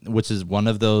 And which is one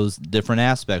of those different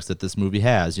aspects that this movie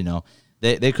has.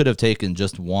 They could have taken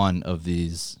just one of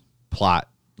these plot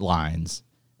lines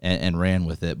and ran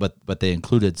with it, but they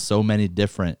included so many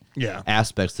different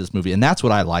aspects to this movie, and that's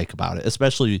what I like about it,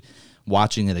 especially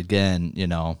watching it again,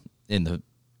 in the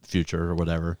future or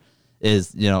whatever,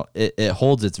 is it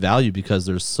holds its value because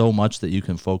there's so much that you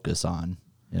can focus on.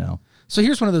 So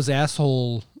here's one of those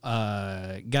asshole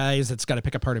guys that's got to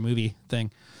pick apart a movie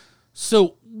thing.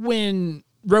 So when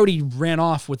Rhodey ran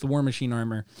off with the War Machine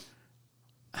armor,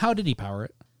 how did he power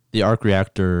it? The arc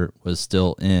reactor was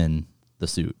still in the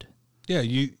suit. Yeah,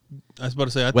 I was about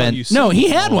to say, I thought you said. No, he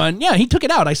had one. Yeah, he took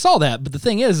it out. I saw that. But the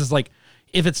thing is like,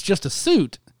 if it's just a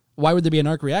suit, why would there be an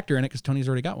arc reactor in it? Because Tony's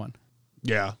already got one.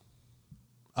 Yeah.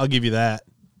 I'll give you that.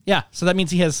 Yeah, so that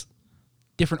means he has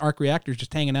different arc reactors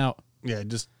just hanging out. Yeah,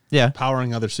 just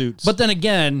powering other suits. But then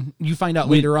again, you find out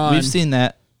later on. We've seen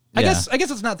that. Yeah. I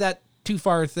guess it's not that too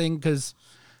far thing because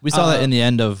we saw that in the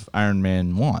end of Iron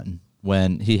Man 1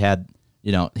 when he had,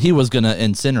 he was going to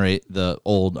incinerate the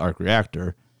old arc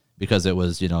reactor because it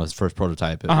was, his first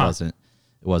prototype. It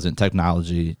wasn't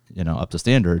technology, up to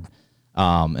standard.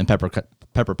 And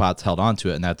Pepper Potts held on to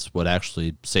it, and that's what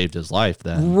actually saved his life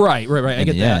then. Right. I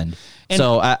get that. End.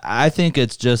 So I think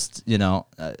it's just,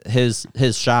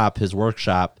 his shop, his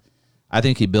workshop, I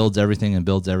think he builds everything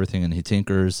and he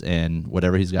tinkers, and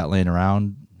whatever he's got laying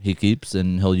around, he keeps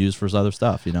and he'll use for his other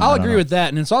stuff. I'll agree with that,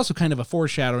 and it's also kind of a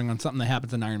foreshadowing on something that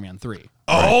happens in Iron Man 3.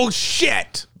 Oh,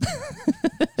 shit!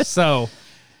 So,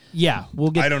 yeah,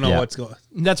 we'll get... I don't know what's going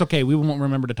on. That's okay. We won't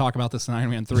remember to talk about this in Iron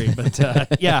Man 3.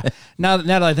 But, yeah, now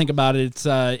that I think about it, it's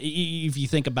if you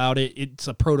think about it, it's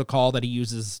a protocol that he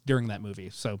uses during that movie.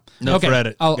 So, Note for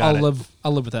edit. I'll live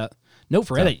with that. Note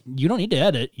for edit. You don't need to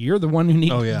edit. You're the one who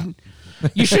needs... Oh, yeah.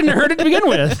 You shouldn't have heard it to begin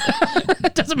with.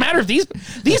 It doesn't matter if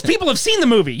these people have seen the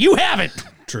movie. You haven't.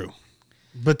 True.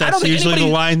 But that's usually the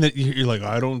line that you're like,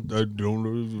 I don't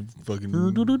know, fucking...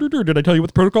 Did I tell you what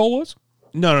the protocol was?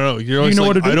 No. You're always know like,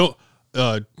 what to do? I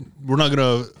don't, we're not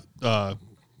going to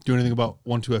do anything about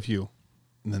 12FU.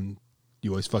 And then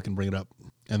you always fucking bring it up.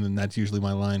 And then that's usually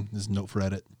my line, is note for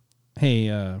edit. Hey,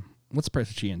 what's the price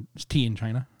of tea in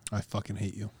China? I fucking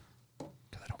hate you.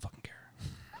 Because I don't fucking care.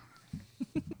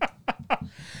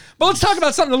 But let's talk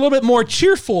about something a little bit more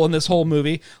cheerful in this whole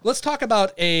movie. Let's talk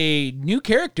about a new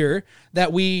character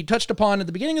that we touched upon at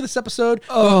the beginning of this episode.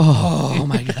 Oh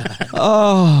my God.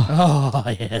 Oh,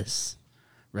 yes.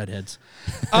 Redheads.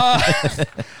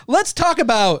 Let's talk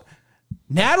about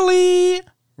Natalie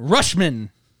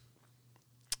Rushman.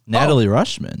 Natalie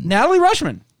Rushman. Natalie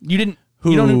Rushman.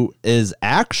 Who is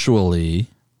actually...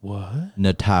 What?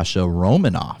 Natasha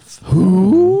Romanoff.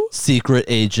 Who? Secret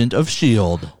agent of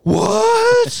S.H.I.E.L.D.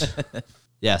 What?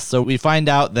 Yes, so we find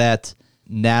out that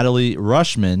Natalie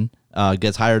Rushman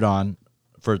gets hired on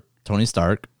for Tony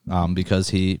Stark because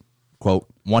he, quote,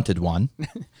 wanted one.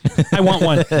 I want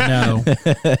one. No.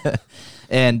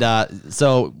 And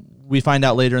so we find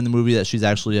out later in the movie that she's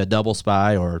actually a double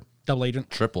spy or double agent,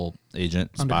 triple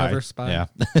agent, undercover spy. Yeah.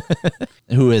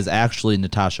 Who is actually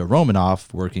Natasha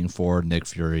Romanoff working for Nick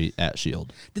Fury at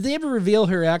S.H.I.E.L.D. Did they ever reveal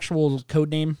her actual code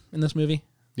name in this movie?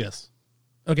 Yes.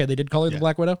 Okay, they did call her the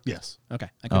Black Widow? Yes. Okay,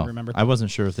 I couldn't remember. I wasn't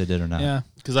sure if they did or not. Yeah.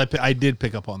 Because I did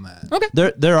pick up on that. Okay.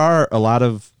 There are a lot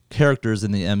of characters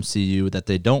in the MCU that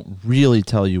they don't really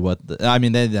tell you what I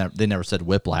mean, they never said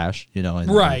Whiplash, in the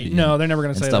right. movie No, they're never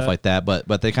going to say stuff that. like that.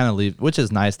 But they kind of leave, which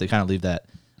is nice. They kind of leave that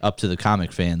up to the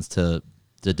comic fans to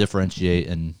differentiate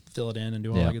and fill it in and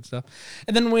do all that good stuff.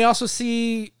 And then we also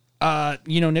see,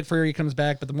 Nick Fury comes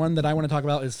back, but the one that I want to talk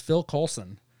about is Phil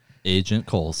Coulson. Agent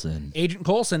Coulson. Agent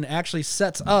Coulson actually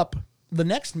sets up the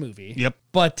next movie. Yep.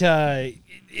 But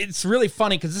it's really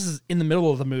funny because this is in the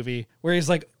middle of the movie where he's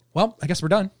like, well, I guess we're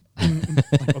done.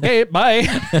 Like, okay, bye.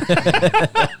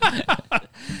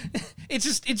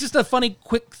 It's just a funny,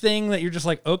 quick thing that you're just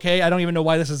like, okay, I don't even know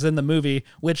why this is in the movie,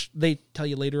 which they tell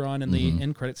you later on in the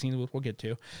end credit scene, we'll get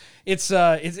to.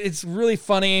 It's really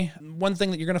funny. One thing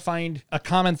that you're going to find a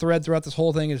common thread throughout this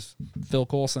whole thing is Phil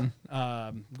Coulson,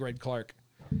 Greg Clark.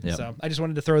 Yep. So I just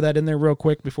wanted to throw that in there real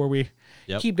quick before we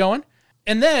keep going.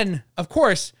 And then, of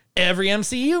course, every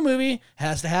MCU movie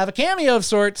has to have a cameo of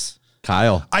sorts.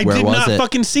 Kyle, I where did was not it?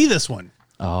 fucking see this one.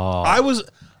 Oh, I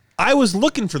was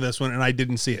looking for this one and I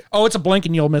didn't see it. Oh, it's a blink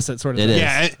and you'll miss it sort of It thing. is.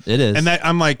 Yeah, it is. And that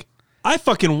I'm like, I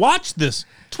fucking watched this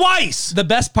twice. The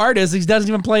best part is he doesn't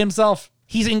even play himself.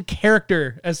 He's in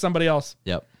character as somebody else.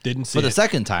 Yep. Didn't see for the it.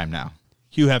 second time now.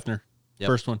 Hugh Hefner, Yep.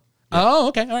 first one. Oh,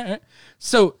 okay. All right.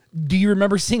 So, do you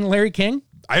remember seeing Larry King?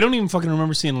 I don't even fucking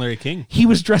remember seeing Larry King. He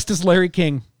was dressed as Larry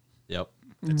King. Yep.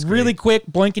 Really quick,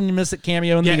 blink and you miss it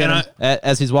cameo in the beginning.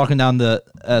 As he's walking down the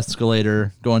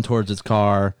escalator, going towards his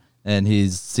car, and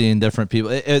he's seeing different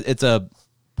people. It's a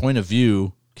point of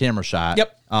view camera shot.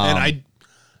 Yep. And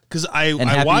because I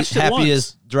Happy, watched it Happy once.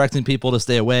 is directing people to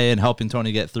stay away and helping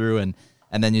Tony get through, and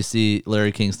then you see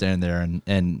Larry King standing there,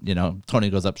 and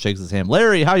Tony goes up, shakes his hand,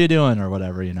 Larry, how you doing, or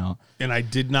whatever, And I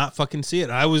did not fucking see it.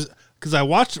 Because I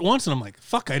watched it once and I'm like,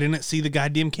 fuck, I didn't see the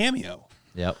goddamn cameo.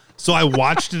 Yep. So I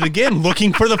watched it again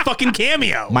looking for the fucking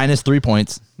cameo. Minus 3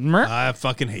 points. I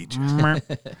fucking hate you.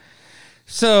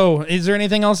 So, is there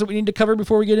anything else that we need to cover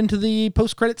before we get into the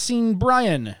post-credit scene,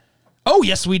 Brian? Oh,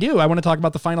 yes, we do. I want to talk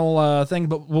about the final thing,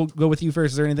 but we'll go with you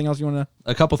first. Is there anything else you want to...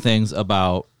 A couple things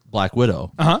about Black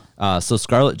Widow. Uh-huh. So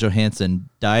Scarlett Johansson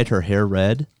dyed her hair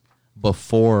red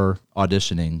before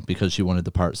auditioning because she wanted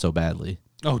the part so badly.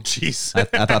 Oh, jeez.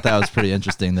 I thought that was pretty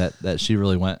interesting that she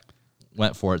really went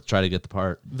for it to try to get the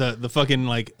part. The fucking,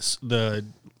 like, the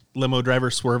limo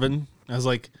driver swerving. I was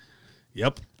like,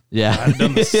 yep. Yeah. I've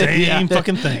done the same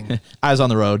fucking thing. Eyes on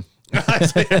the road.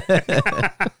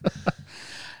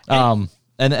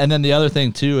 And then the other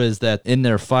thing too is that in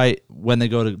their fight when they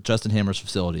go to Justin Hammer's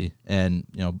facility and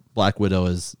Black Widow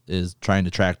is trying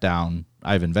to track down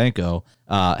Ivan Vanko,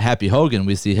 Happy Hogan,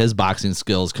 we see his boxing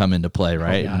skills come into play,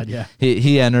 right? Oh God, yeah.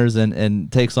 He enters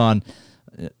and takes on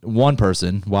one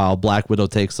person while Black Widow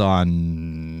takes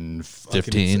on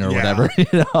 15 or whatever,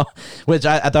 which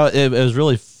I thought it was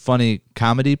really funny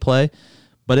comedy play,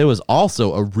 but it was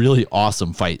also a really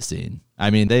awesome fight scene. I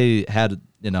mean, they had,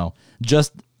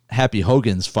 just Happy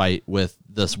Hogan's fight with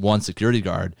this one security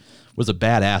guard was a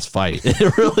badass fight.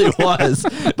 It really was,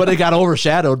 but it got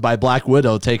overshadowed by Black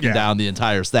Widow taking down the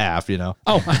entire staff,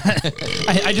 Oh,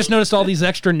 I just noticed all these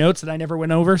extra notes that I never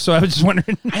went over, so I was just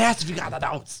wondering. I asked if you got the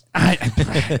notes. I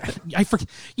forget.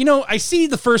 I see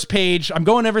the first page. I'm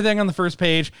going everything on the first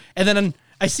page, and then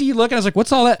I see you look, and I was like,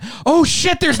 "What's all that?" Oh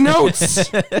shit! There's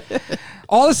notes.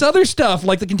 All this other stuff,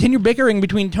 like the continued bickering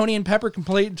between Tony and Pepper,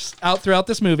 plays out throughout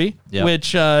this movie,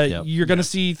 which you're going to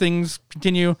see things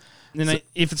continue. And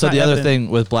if it's so, not the other evident, thing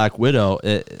with Black Widow,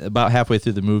 about halfway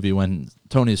through the movie, when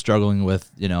Tony's struggling with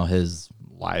his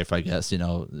life, I guess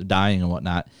dying and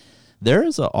whatnot, there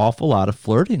is an awful lot of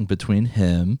flirting between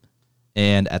him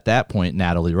and at that point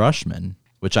Natalie Rushman,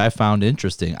 which I found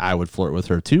interesting. I would flirt with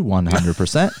her too,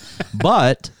 100%.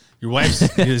 But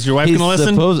is your wife going to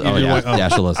listen? Yeah,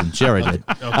 she'll listen. She already did.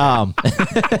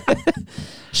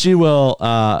 She will.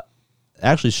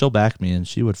 Actually, she'll back me, and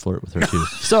she would flirt with her too.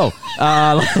 So,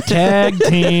 tag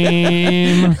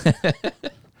team,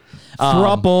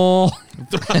 throuple.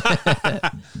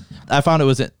 I found it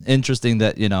was interesting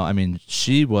that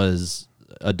she was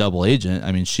a double agent.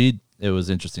 I mean, it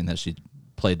was interesting that she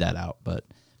played that out, but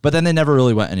then they never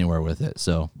really went anywhere with it.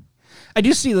 So, I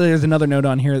do see that there's another note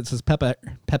on here that says Peppa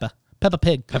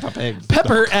Pig.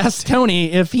 Pepper asked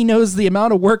Tony if he knows the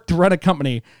amount of work to run a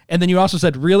company. And then you also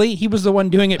said, really? He was the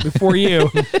one doing it before you.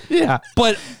 Yeah.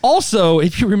 But also,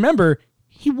 if you remember,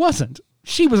 he wasn't.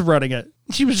 She was running it.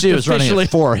 She was running it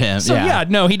for him. So yeah,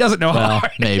 no, he doesn't know how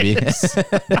hard maybe. it is.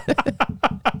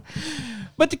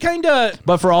 But to kind of...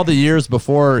 But for all the years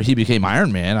before he became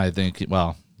Iron Man, I think,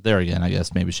 there again, I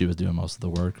guess maybe she was doing most of the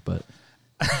work, but...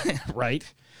 Right.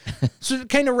 So to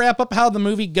kind of wrap up how the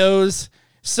movie goes...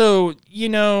 So,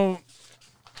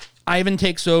 Ivan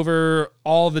takes over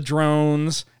all the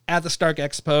drones at the Stark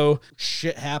Expo.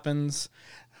 Shit happens.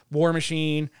 War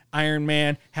Machine, Iron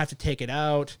Man have to take it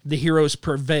out. The heroes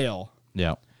prevail.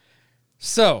 Yeah.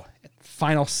 So,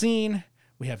 final scene,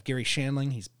 we have Gary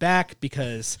Shandling. He's back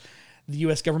because the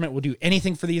U.S. government will do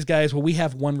anything for these guys. Well, we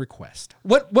have one request.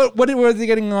 What were they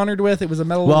getting honored with? It was a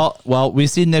medal. Well, we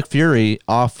see Nick Fury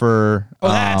offer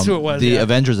that's who it was, the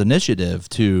Avengers Initiative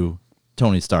to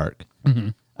Tony Stark,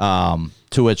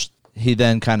 to which he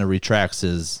then kind of retracts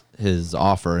his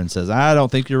offer and says, "I don't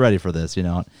think you're ready for this,"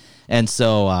 And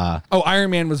so,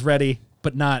 Iron Man was ready,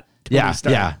 but not Tony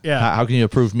Stark. Yeah. How can you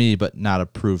approve me but not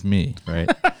approve me, right?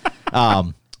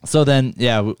 So then,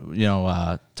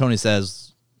 Tony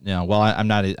says, well, I'm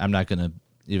not going to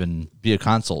even be a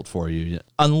consult for you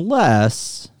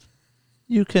unless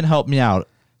you can help me out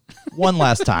one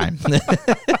last time.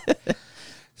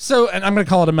 So, and I'm going to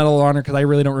call it a Medal of Honor because I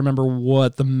really don't remember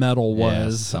what the medal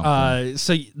was.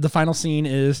 So the final scene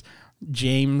is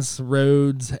James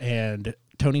Rhodes and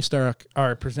Tony Stark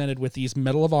are presented with these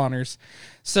Medal of Honors.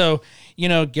 So,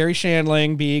 Gary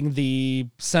Shandling, being the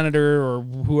senator or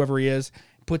whoever he is,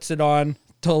 puts it on,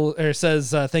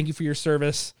 says, thank you for your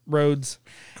service, Rhodes.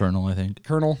 Colonel, I think.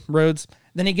 Colonel Rhodes.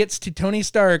 Then he gets to Tony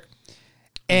Stark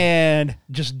and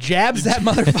just jabs that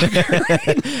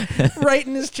motherfucker right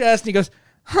in his chest. And he goes,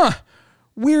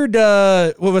 weird,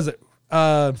 what was it?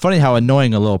 Funny how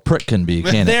annoying a little prick can be,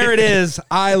 can't it? There it is.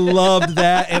 I loved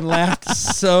that and laughed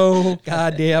so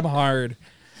goddamn hard.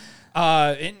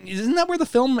 Isn't that where the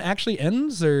film actually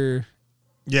ends, or?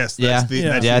 Yes. That's the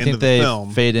I end think of the they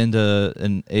film. fade into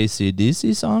an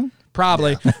AC/DC song.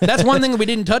 Probably. That's one thing that we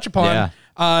didn't touch upon.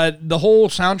 The whole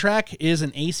soundtrack is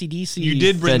an AC/DC. You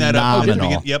did bring that up.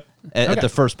 Phenomenal. Yep. At the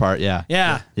first part, yeah.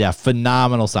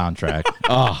 Phenomenal soundtrack.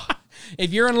 Oh.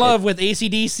 If you're in love with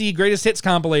AC/DC Greatest Hits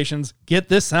compilations, get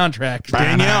this soundtrack.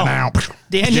 Danielle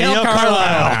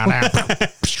Carlisle.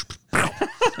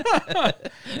 I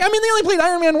mean, they only played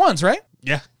Iron Man once, right?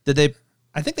 Yeah. Did they?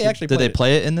 I think they actually Did played they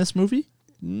play it in this movie?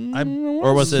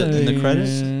 Or was it in the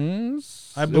credits?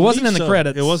 It wasn't in the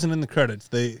credits. It wasn't in the credits.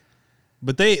 They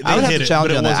I would have to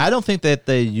challenge you on that. I don't think that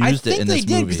they used it in this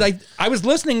movie. Because I was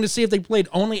listening to see if they played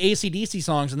only AC/DC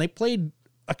songs, and they played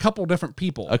a couple different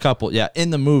people. A couple, yeah, in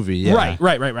the movie, yeah.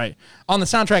 Right. On the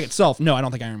soundtrack itself, no, I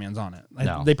don't think Iron Man's on it.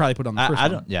 No. They probably put it on the first I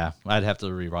one. don't. Yeah, I'd have to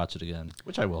rewatch it again,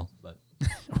 which I will. But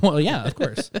Well, yeah, of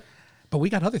course. But we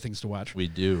got other things to watch. we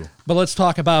do. But let's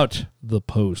talk about the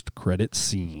post-credit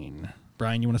scene.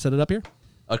 Brian, you want to set it up here?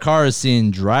 A car is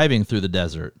seen driving through the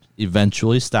desert,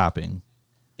 eventually stopping.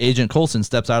 Agent Coulson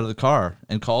steps out of the car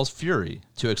and calls Fury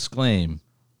to exclaim,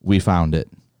 "We found it,"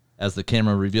 as the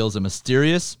camera reveals a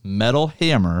mysterious metal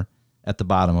hammer at the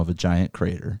bottom of a giant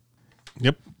crater.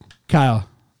 Yep. Kyle,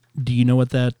 do you know what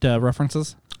that reference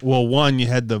is? Well, one, you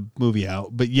had the movie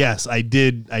out, but yes, I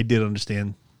did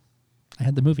understand. I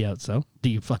had the movie out, so do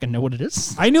you fucking know what it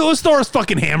is? I knew it was Thor's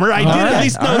fucking hammer. I did at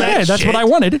least know that. That's shit. what I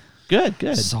wanted. Good.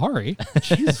 Sorry.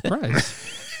 Jesus Christ.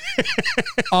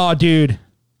 Oh, dude.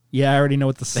 Yeah, I already know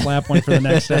what the slap one for the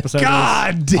next episode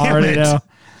God is. damn I already it. know.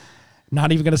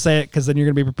 Not even going to say it because then you're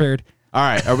going to be prepared. All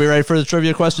right, are we ready for the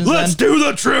trivia questions? Let's then? do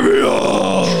the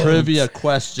trivia. Trivia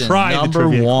question Try the number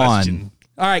trivia 1. question.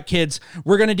 All right, kids,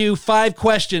 we're going to do 5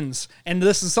 questions, and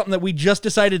this is something that we just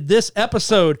decided this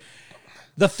episode.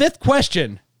 The 5th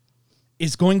question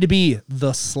is going to be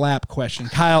the slap question.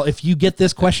 Kyle, if you get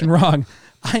this question wrong,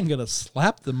 I'm going to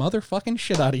slap the motherfucking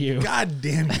shit out of you. God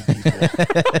damn you people.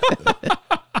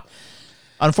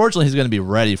 Unfortunately, he's going to be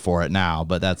ready for it now,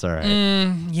 but that's all right.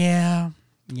 Yeah.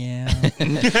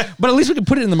 But at least we can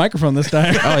put it in the microphone this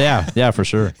time. Oh, yeah, for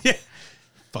sure.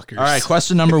 Fuckers. All right,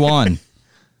 question number 1.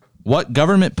 What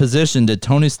government position did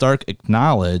Tony Stark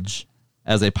acknowledge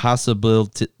as a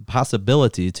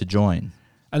possibility to join?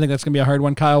 I think that's going to be a hard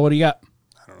one. Kyle, what do you got?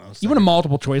 I don't know. You want to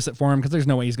multiple choice it for him because there's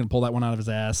no way he's going to pull that one out of his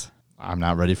ass. I'm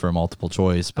not ready for a multiple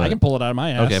choice, but I can pull it out of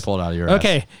my ass. Okay, pull it out of your ass.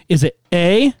 Okay, is it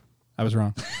A? I was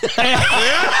wrong.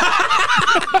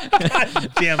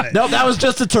 Damn it. Nope, that was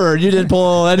just a turn. You didn't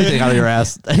pull anything out of your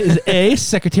ass. Is it A,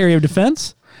 Secretary of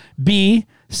Defense, B,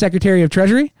 Secretary of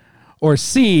Treasury, or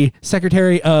C,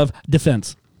 Secretary of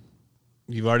Defense?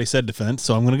 You've already said defense,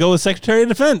 so I'm going to go with Secretary of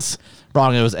Defense.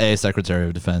 Wrong, it was A, Secretary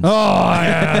of Defense. Oh,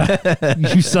 yeah.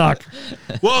 You suck.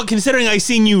 Well, considering I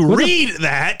seen you read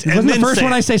that, and Wasn't then the first say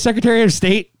one I say Secretary of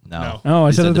State? No. Oh, I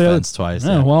You said it the defense twice.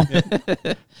 Oh, well.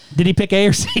 Did he pick A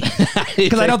or C?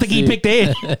 Because I don't think he picked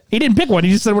A. He didn't pick one.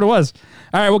 He just said what it was.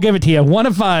 All right, we'll give it to you. 1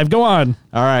 of 5. Go on.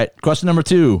 All right, question number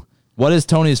 2. What is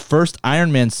Tony's first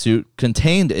Iron Man suit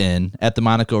contained in at the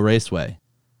Monaco Raceway?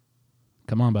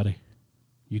 Come on, buddy.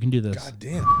 You can do this. God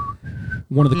damn.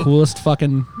 One of the coolest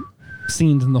fucking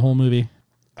scenes in the whole movie.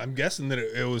 I'm guessing that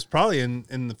it was probably in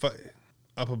the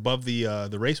up above the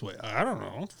raceway. I don't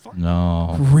know. Fuck.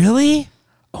 No. Really?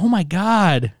 Oh, my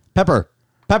God. Pepper,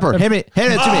 hand it to me.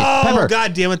 Oh, Pepper,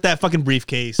 God damn it, that fucking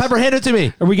briefcase. Pepper, hand it to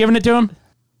me. Are we giving it to him?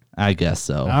 I guess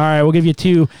so. All right, we'll give you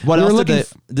 2. What We were else did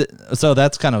looking they? So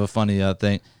that's kind of a funny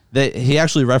thing. He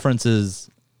actually references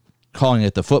calling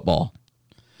it the football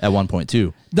at one point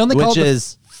too, Don't they call which it the-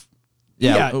 is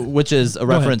Yeah. which is a ahead.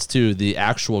 reference to the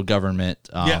actual government.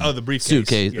 the briefcase.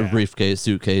 suitcase, Yeah.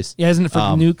 suitcase. Yeah, isn't it for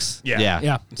nukes? Yeah. Yeah.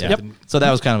 Yeah. Yeah. Yep. So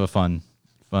that was kind of a fun,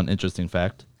 interesting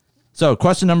fact. So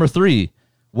question number 3.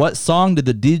 What song did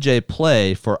the DJ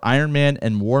play for Iron Man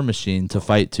and War Machine to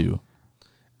fight to?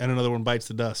 And another one bites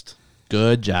the dust.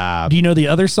 Good job. Do you know the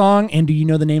other song, and do you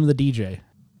know the name of the DJ?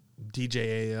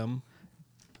 DJ AM.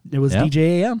 It was Yep. DJ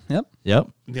AM. Yep. Yep.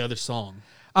 The other song.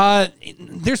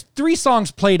 There's 3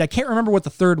 songs played. I can't remember what the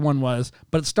third one was,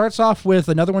 but it starts off with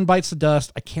Another One Bites the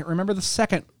Dust. I can't remember the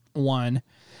second one,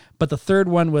 but the third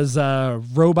one was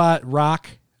Robot Rock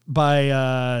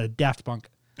by Daft Punk.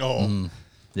 Oh.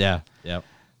 Yeah. Yep.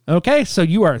 Okay, so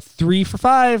you are 3 for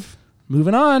 5.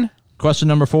 Moving on. Question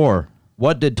number 4.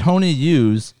 What did Tony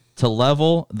use to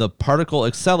level the particle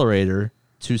accelerator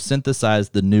to synthesize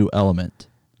the new element?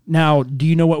 Now, do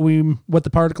you know what the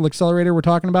particle accelerator we're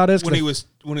talking about is? When he was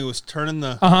turning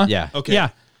the Yeah. Okay. Yeah.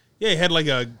 Yeah, he had like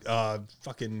a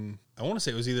fucking I want to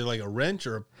say it was either like a wrench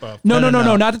or a No,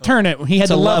 not to turn it. He had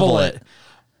to level it.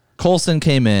 Coulson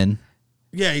came in.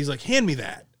 Yeah, he's like, hand me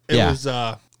that. It was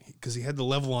because he had the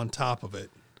level on top of it.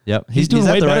 Yep. He's doing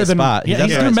at way the better right than spot. yeah, at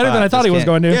he's the doing right better than spot. I thought Just he was can't-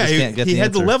 going to. Yeah, just can't get he the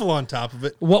had the answer. level on top of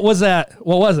it. What was that?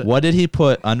 What was it? What did he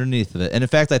put underneath of it? And in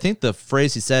fact, I think the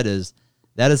phrase he said is,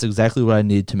 "That is exactly what I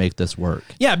need to make this work."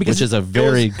 Yeah, because which is a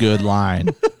very good line.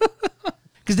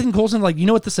 Because didn't Coulson you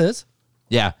know what this is?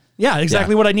 Yeah. Yeah,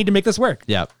 exactly what I need to make this work.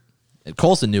 Yeah.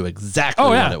 Coulson knew exactly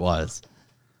Oh, yeah. what it was.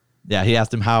 Yeah, he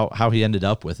asked him how he ended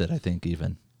up with it, I think,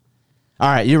 even. All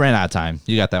right, you ran out of time.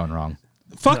 You got that one wrong.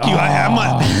 Fuck you!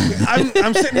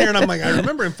 I'm sitting here and I'm like, I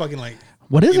remember him fucking like,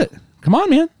 What is it? Come on,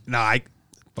 man.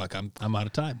 I'm out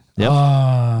of time. Yep.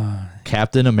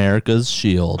 Captain America's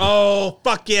shield. Oh,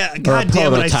 fuck yeah. Or a God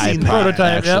damn it, I prototype, seen that.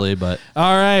 Prototype, actually, yep. but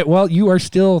All right. Well, you are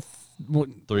still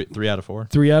three out of 4.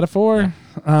 3 out of 4.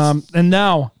 And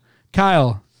now,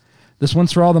 Kyle, this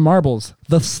one's for all the marbles.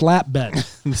 The slap bet.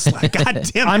 God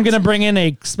damn it. I'm going to bring in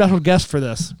a special guest for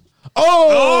this.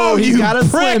 Oh, you he's got a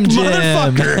Slim Jim.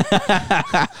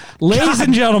 motherfucker. Ladies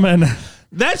and gentlemen,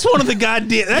 That's one of the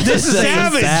goddamn. That's a This is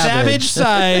savage. savage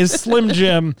size Slim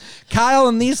Jim. Kyle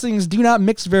and these things do not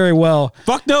mix very well.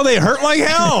 Fuck no, they hurt like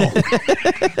hell.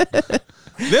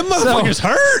 Them motherfuckers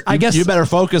hurt. I guess You better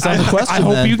focus on the question. I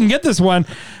hope then. you can get this one.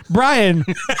 Brian,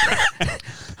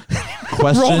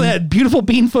 Question, roll that beautiful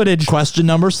bean footage. Question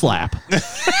number slap.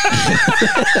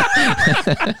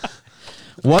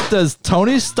 What does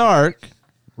Tony Stark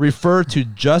refer to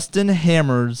Justin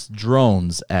Hammer's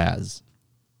drones as?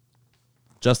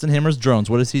 Justin Hammer's drones,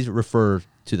 what does he refer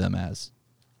to them as?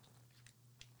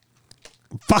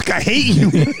 Fuck, I hate you.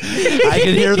 I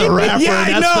can hear the rapper. Yeah,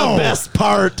 I That's know. the best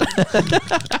part.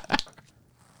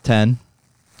 10.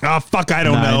 Oh, fuck, I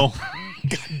don't 9. know.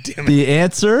 God damn it. The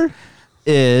answer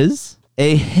is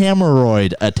a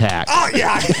hemorrhoid attack. Oh,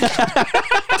 yeah.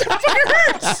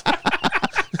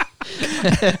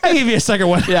 I gave you a second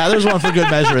one. Yeah, there's one for good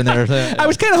measure in there. I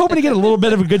was kind of hoping to get a little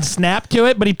bit of a good snap to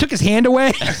it, but he took his hand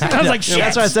away. I was like, shit.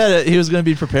 That's why I said it. He was going to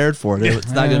be prepared for it.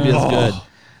 It's not going to be as good.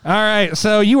 All right,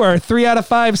 so you are 3 out of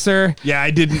 5, sir. Yeah,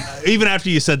 I didn't. Even after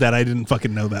you said that, I didn't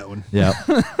fucking know that one. Yeah.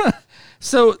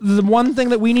 So the one thing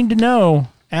that we need to know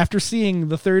after seeing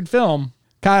the third film,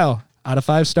 Kyle, out of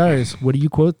 5 stars, what do you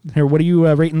quote or what are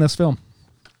you rating this film?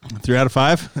 3 out of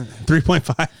 5?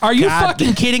 3.5? Are you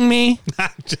fucking kidding me?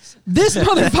 Just, This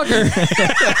motherfucker.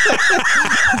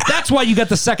 That's why you got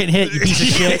the second hit, you piece of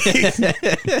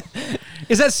shit.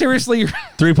 Is that seriously your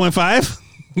 3.5?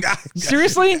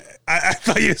 seriously? I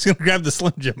thought you were going to grab the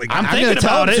Slim Jim again. I'm I'm thinking going to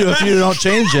tell about him it. to if you don't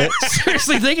change it.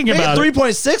 Seriously thinking Hey, about it.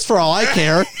 3.6 for all I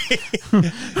care.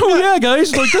 Oh yeah,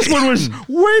 guys, like this one was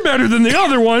way better than the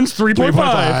other ones.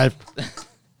 3.5.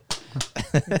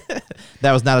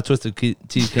 That was not a Twisted Tea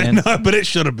can. No, but it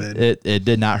should have been. It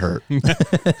did not hurt.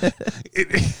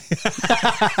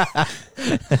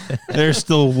 There's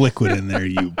still liquid in there,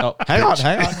 you. Oh, hang on.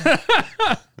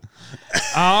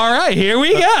 All right, here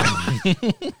we go.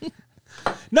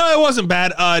 No, it wasn't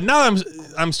bad. Now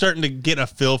I'm starting to get a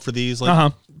feel for these.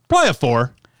 Like, probably a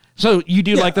 4. So you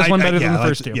do like this one better than the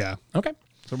first two? Yeah. Okay.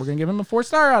 So we're gonna give him a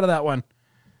 4-star out of that one.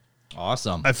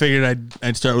 Awesome. I figured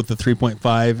I'd start with the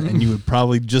 3.5, and you would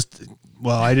probably just.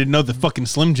 Well, I didn't know the fucking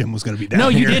Slim Jim was going to be down. No,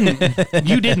 you here. didn't.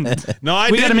 You didn't. No, I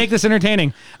We got to didn't. make this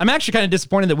entertaining. I'm actually kind of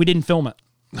disappointed that we didn't film it.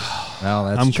 Well,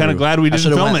 that's I'm kinda true. glad we I didn't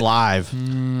should've film went it. live.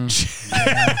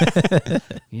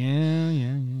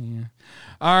 Yeah.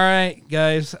 All right,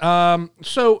 guys.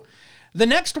 So the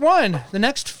next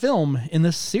film in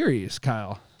this series,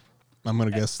 Kyle, I'm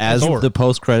going to guess. As Thor. the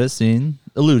post-credit scene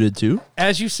alluded to.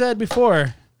 as you said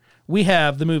before, we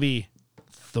have the movie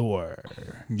Thor,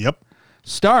 Yep.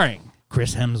 starring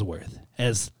Chris Hemsworth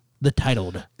as the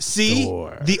titled See,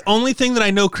 Thor. the only thing that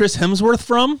I know Chris Hemsworth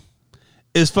from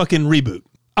is fucking Reboot.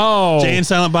 Oh, Jay and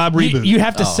Silent Bob Reboot. You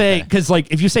have to say because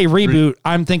like if you say reboot,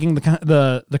 I'm thinking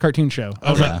the cartoon show.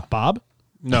 I was Okay. like, Bob.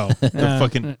 No, the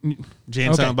fucking Jay and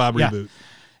okay, Silent Bob yeah.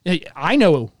 Reboot. I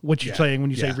know what you're Yeah, saying when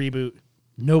you say yeah. reboot.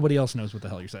 Nobody else knows what the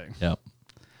hell you're saying. Yep.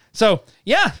 So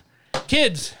yeah,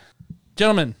 kids,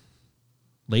 gentlemen,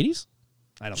 ladies.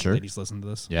 I don't Sure. think ladies listen to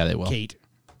this. Yeah, they will. Kate.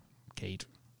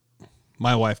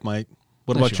 My wife might.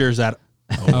 What Bless about you. yours, Adam?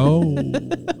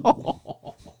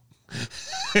 Oh.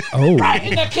 Oh. Right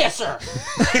in the kisser.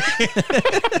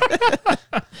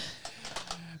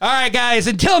 All right, guys.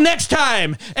 Until next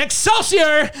time,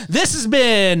 Excelsior. This has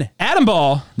been Adam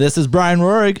Ball. This is Brian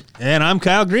Roerig. And I'm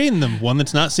Kyle Green, the one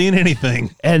that's not seeing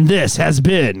anything. And this has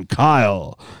been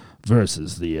Kyle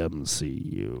versus the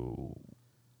MCU.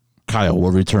 Kyle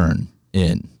will return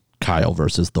in Kyle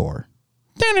versus Thor.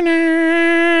 Give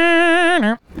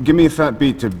me a fat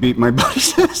beat to beat my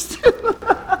buddy's ass.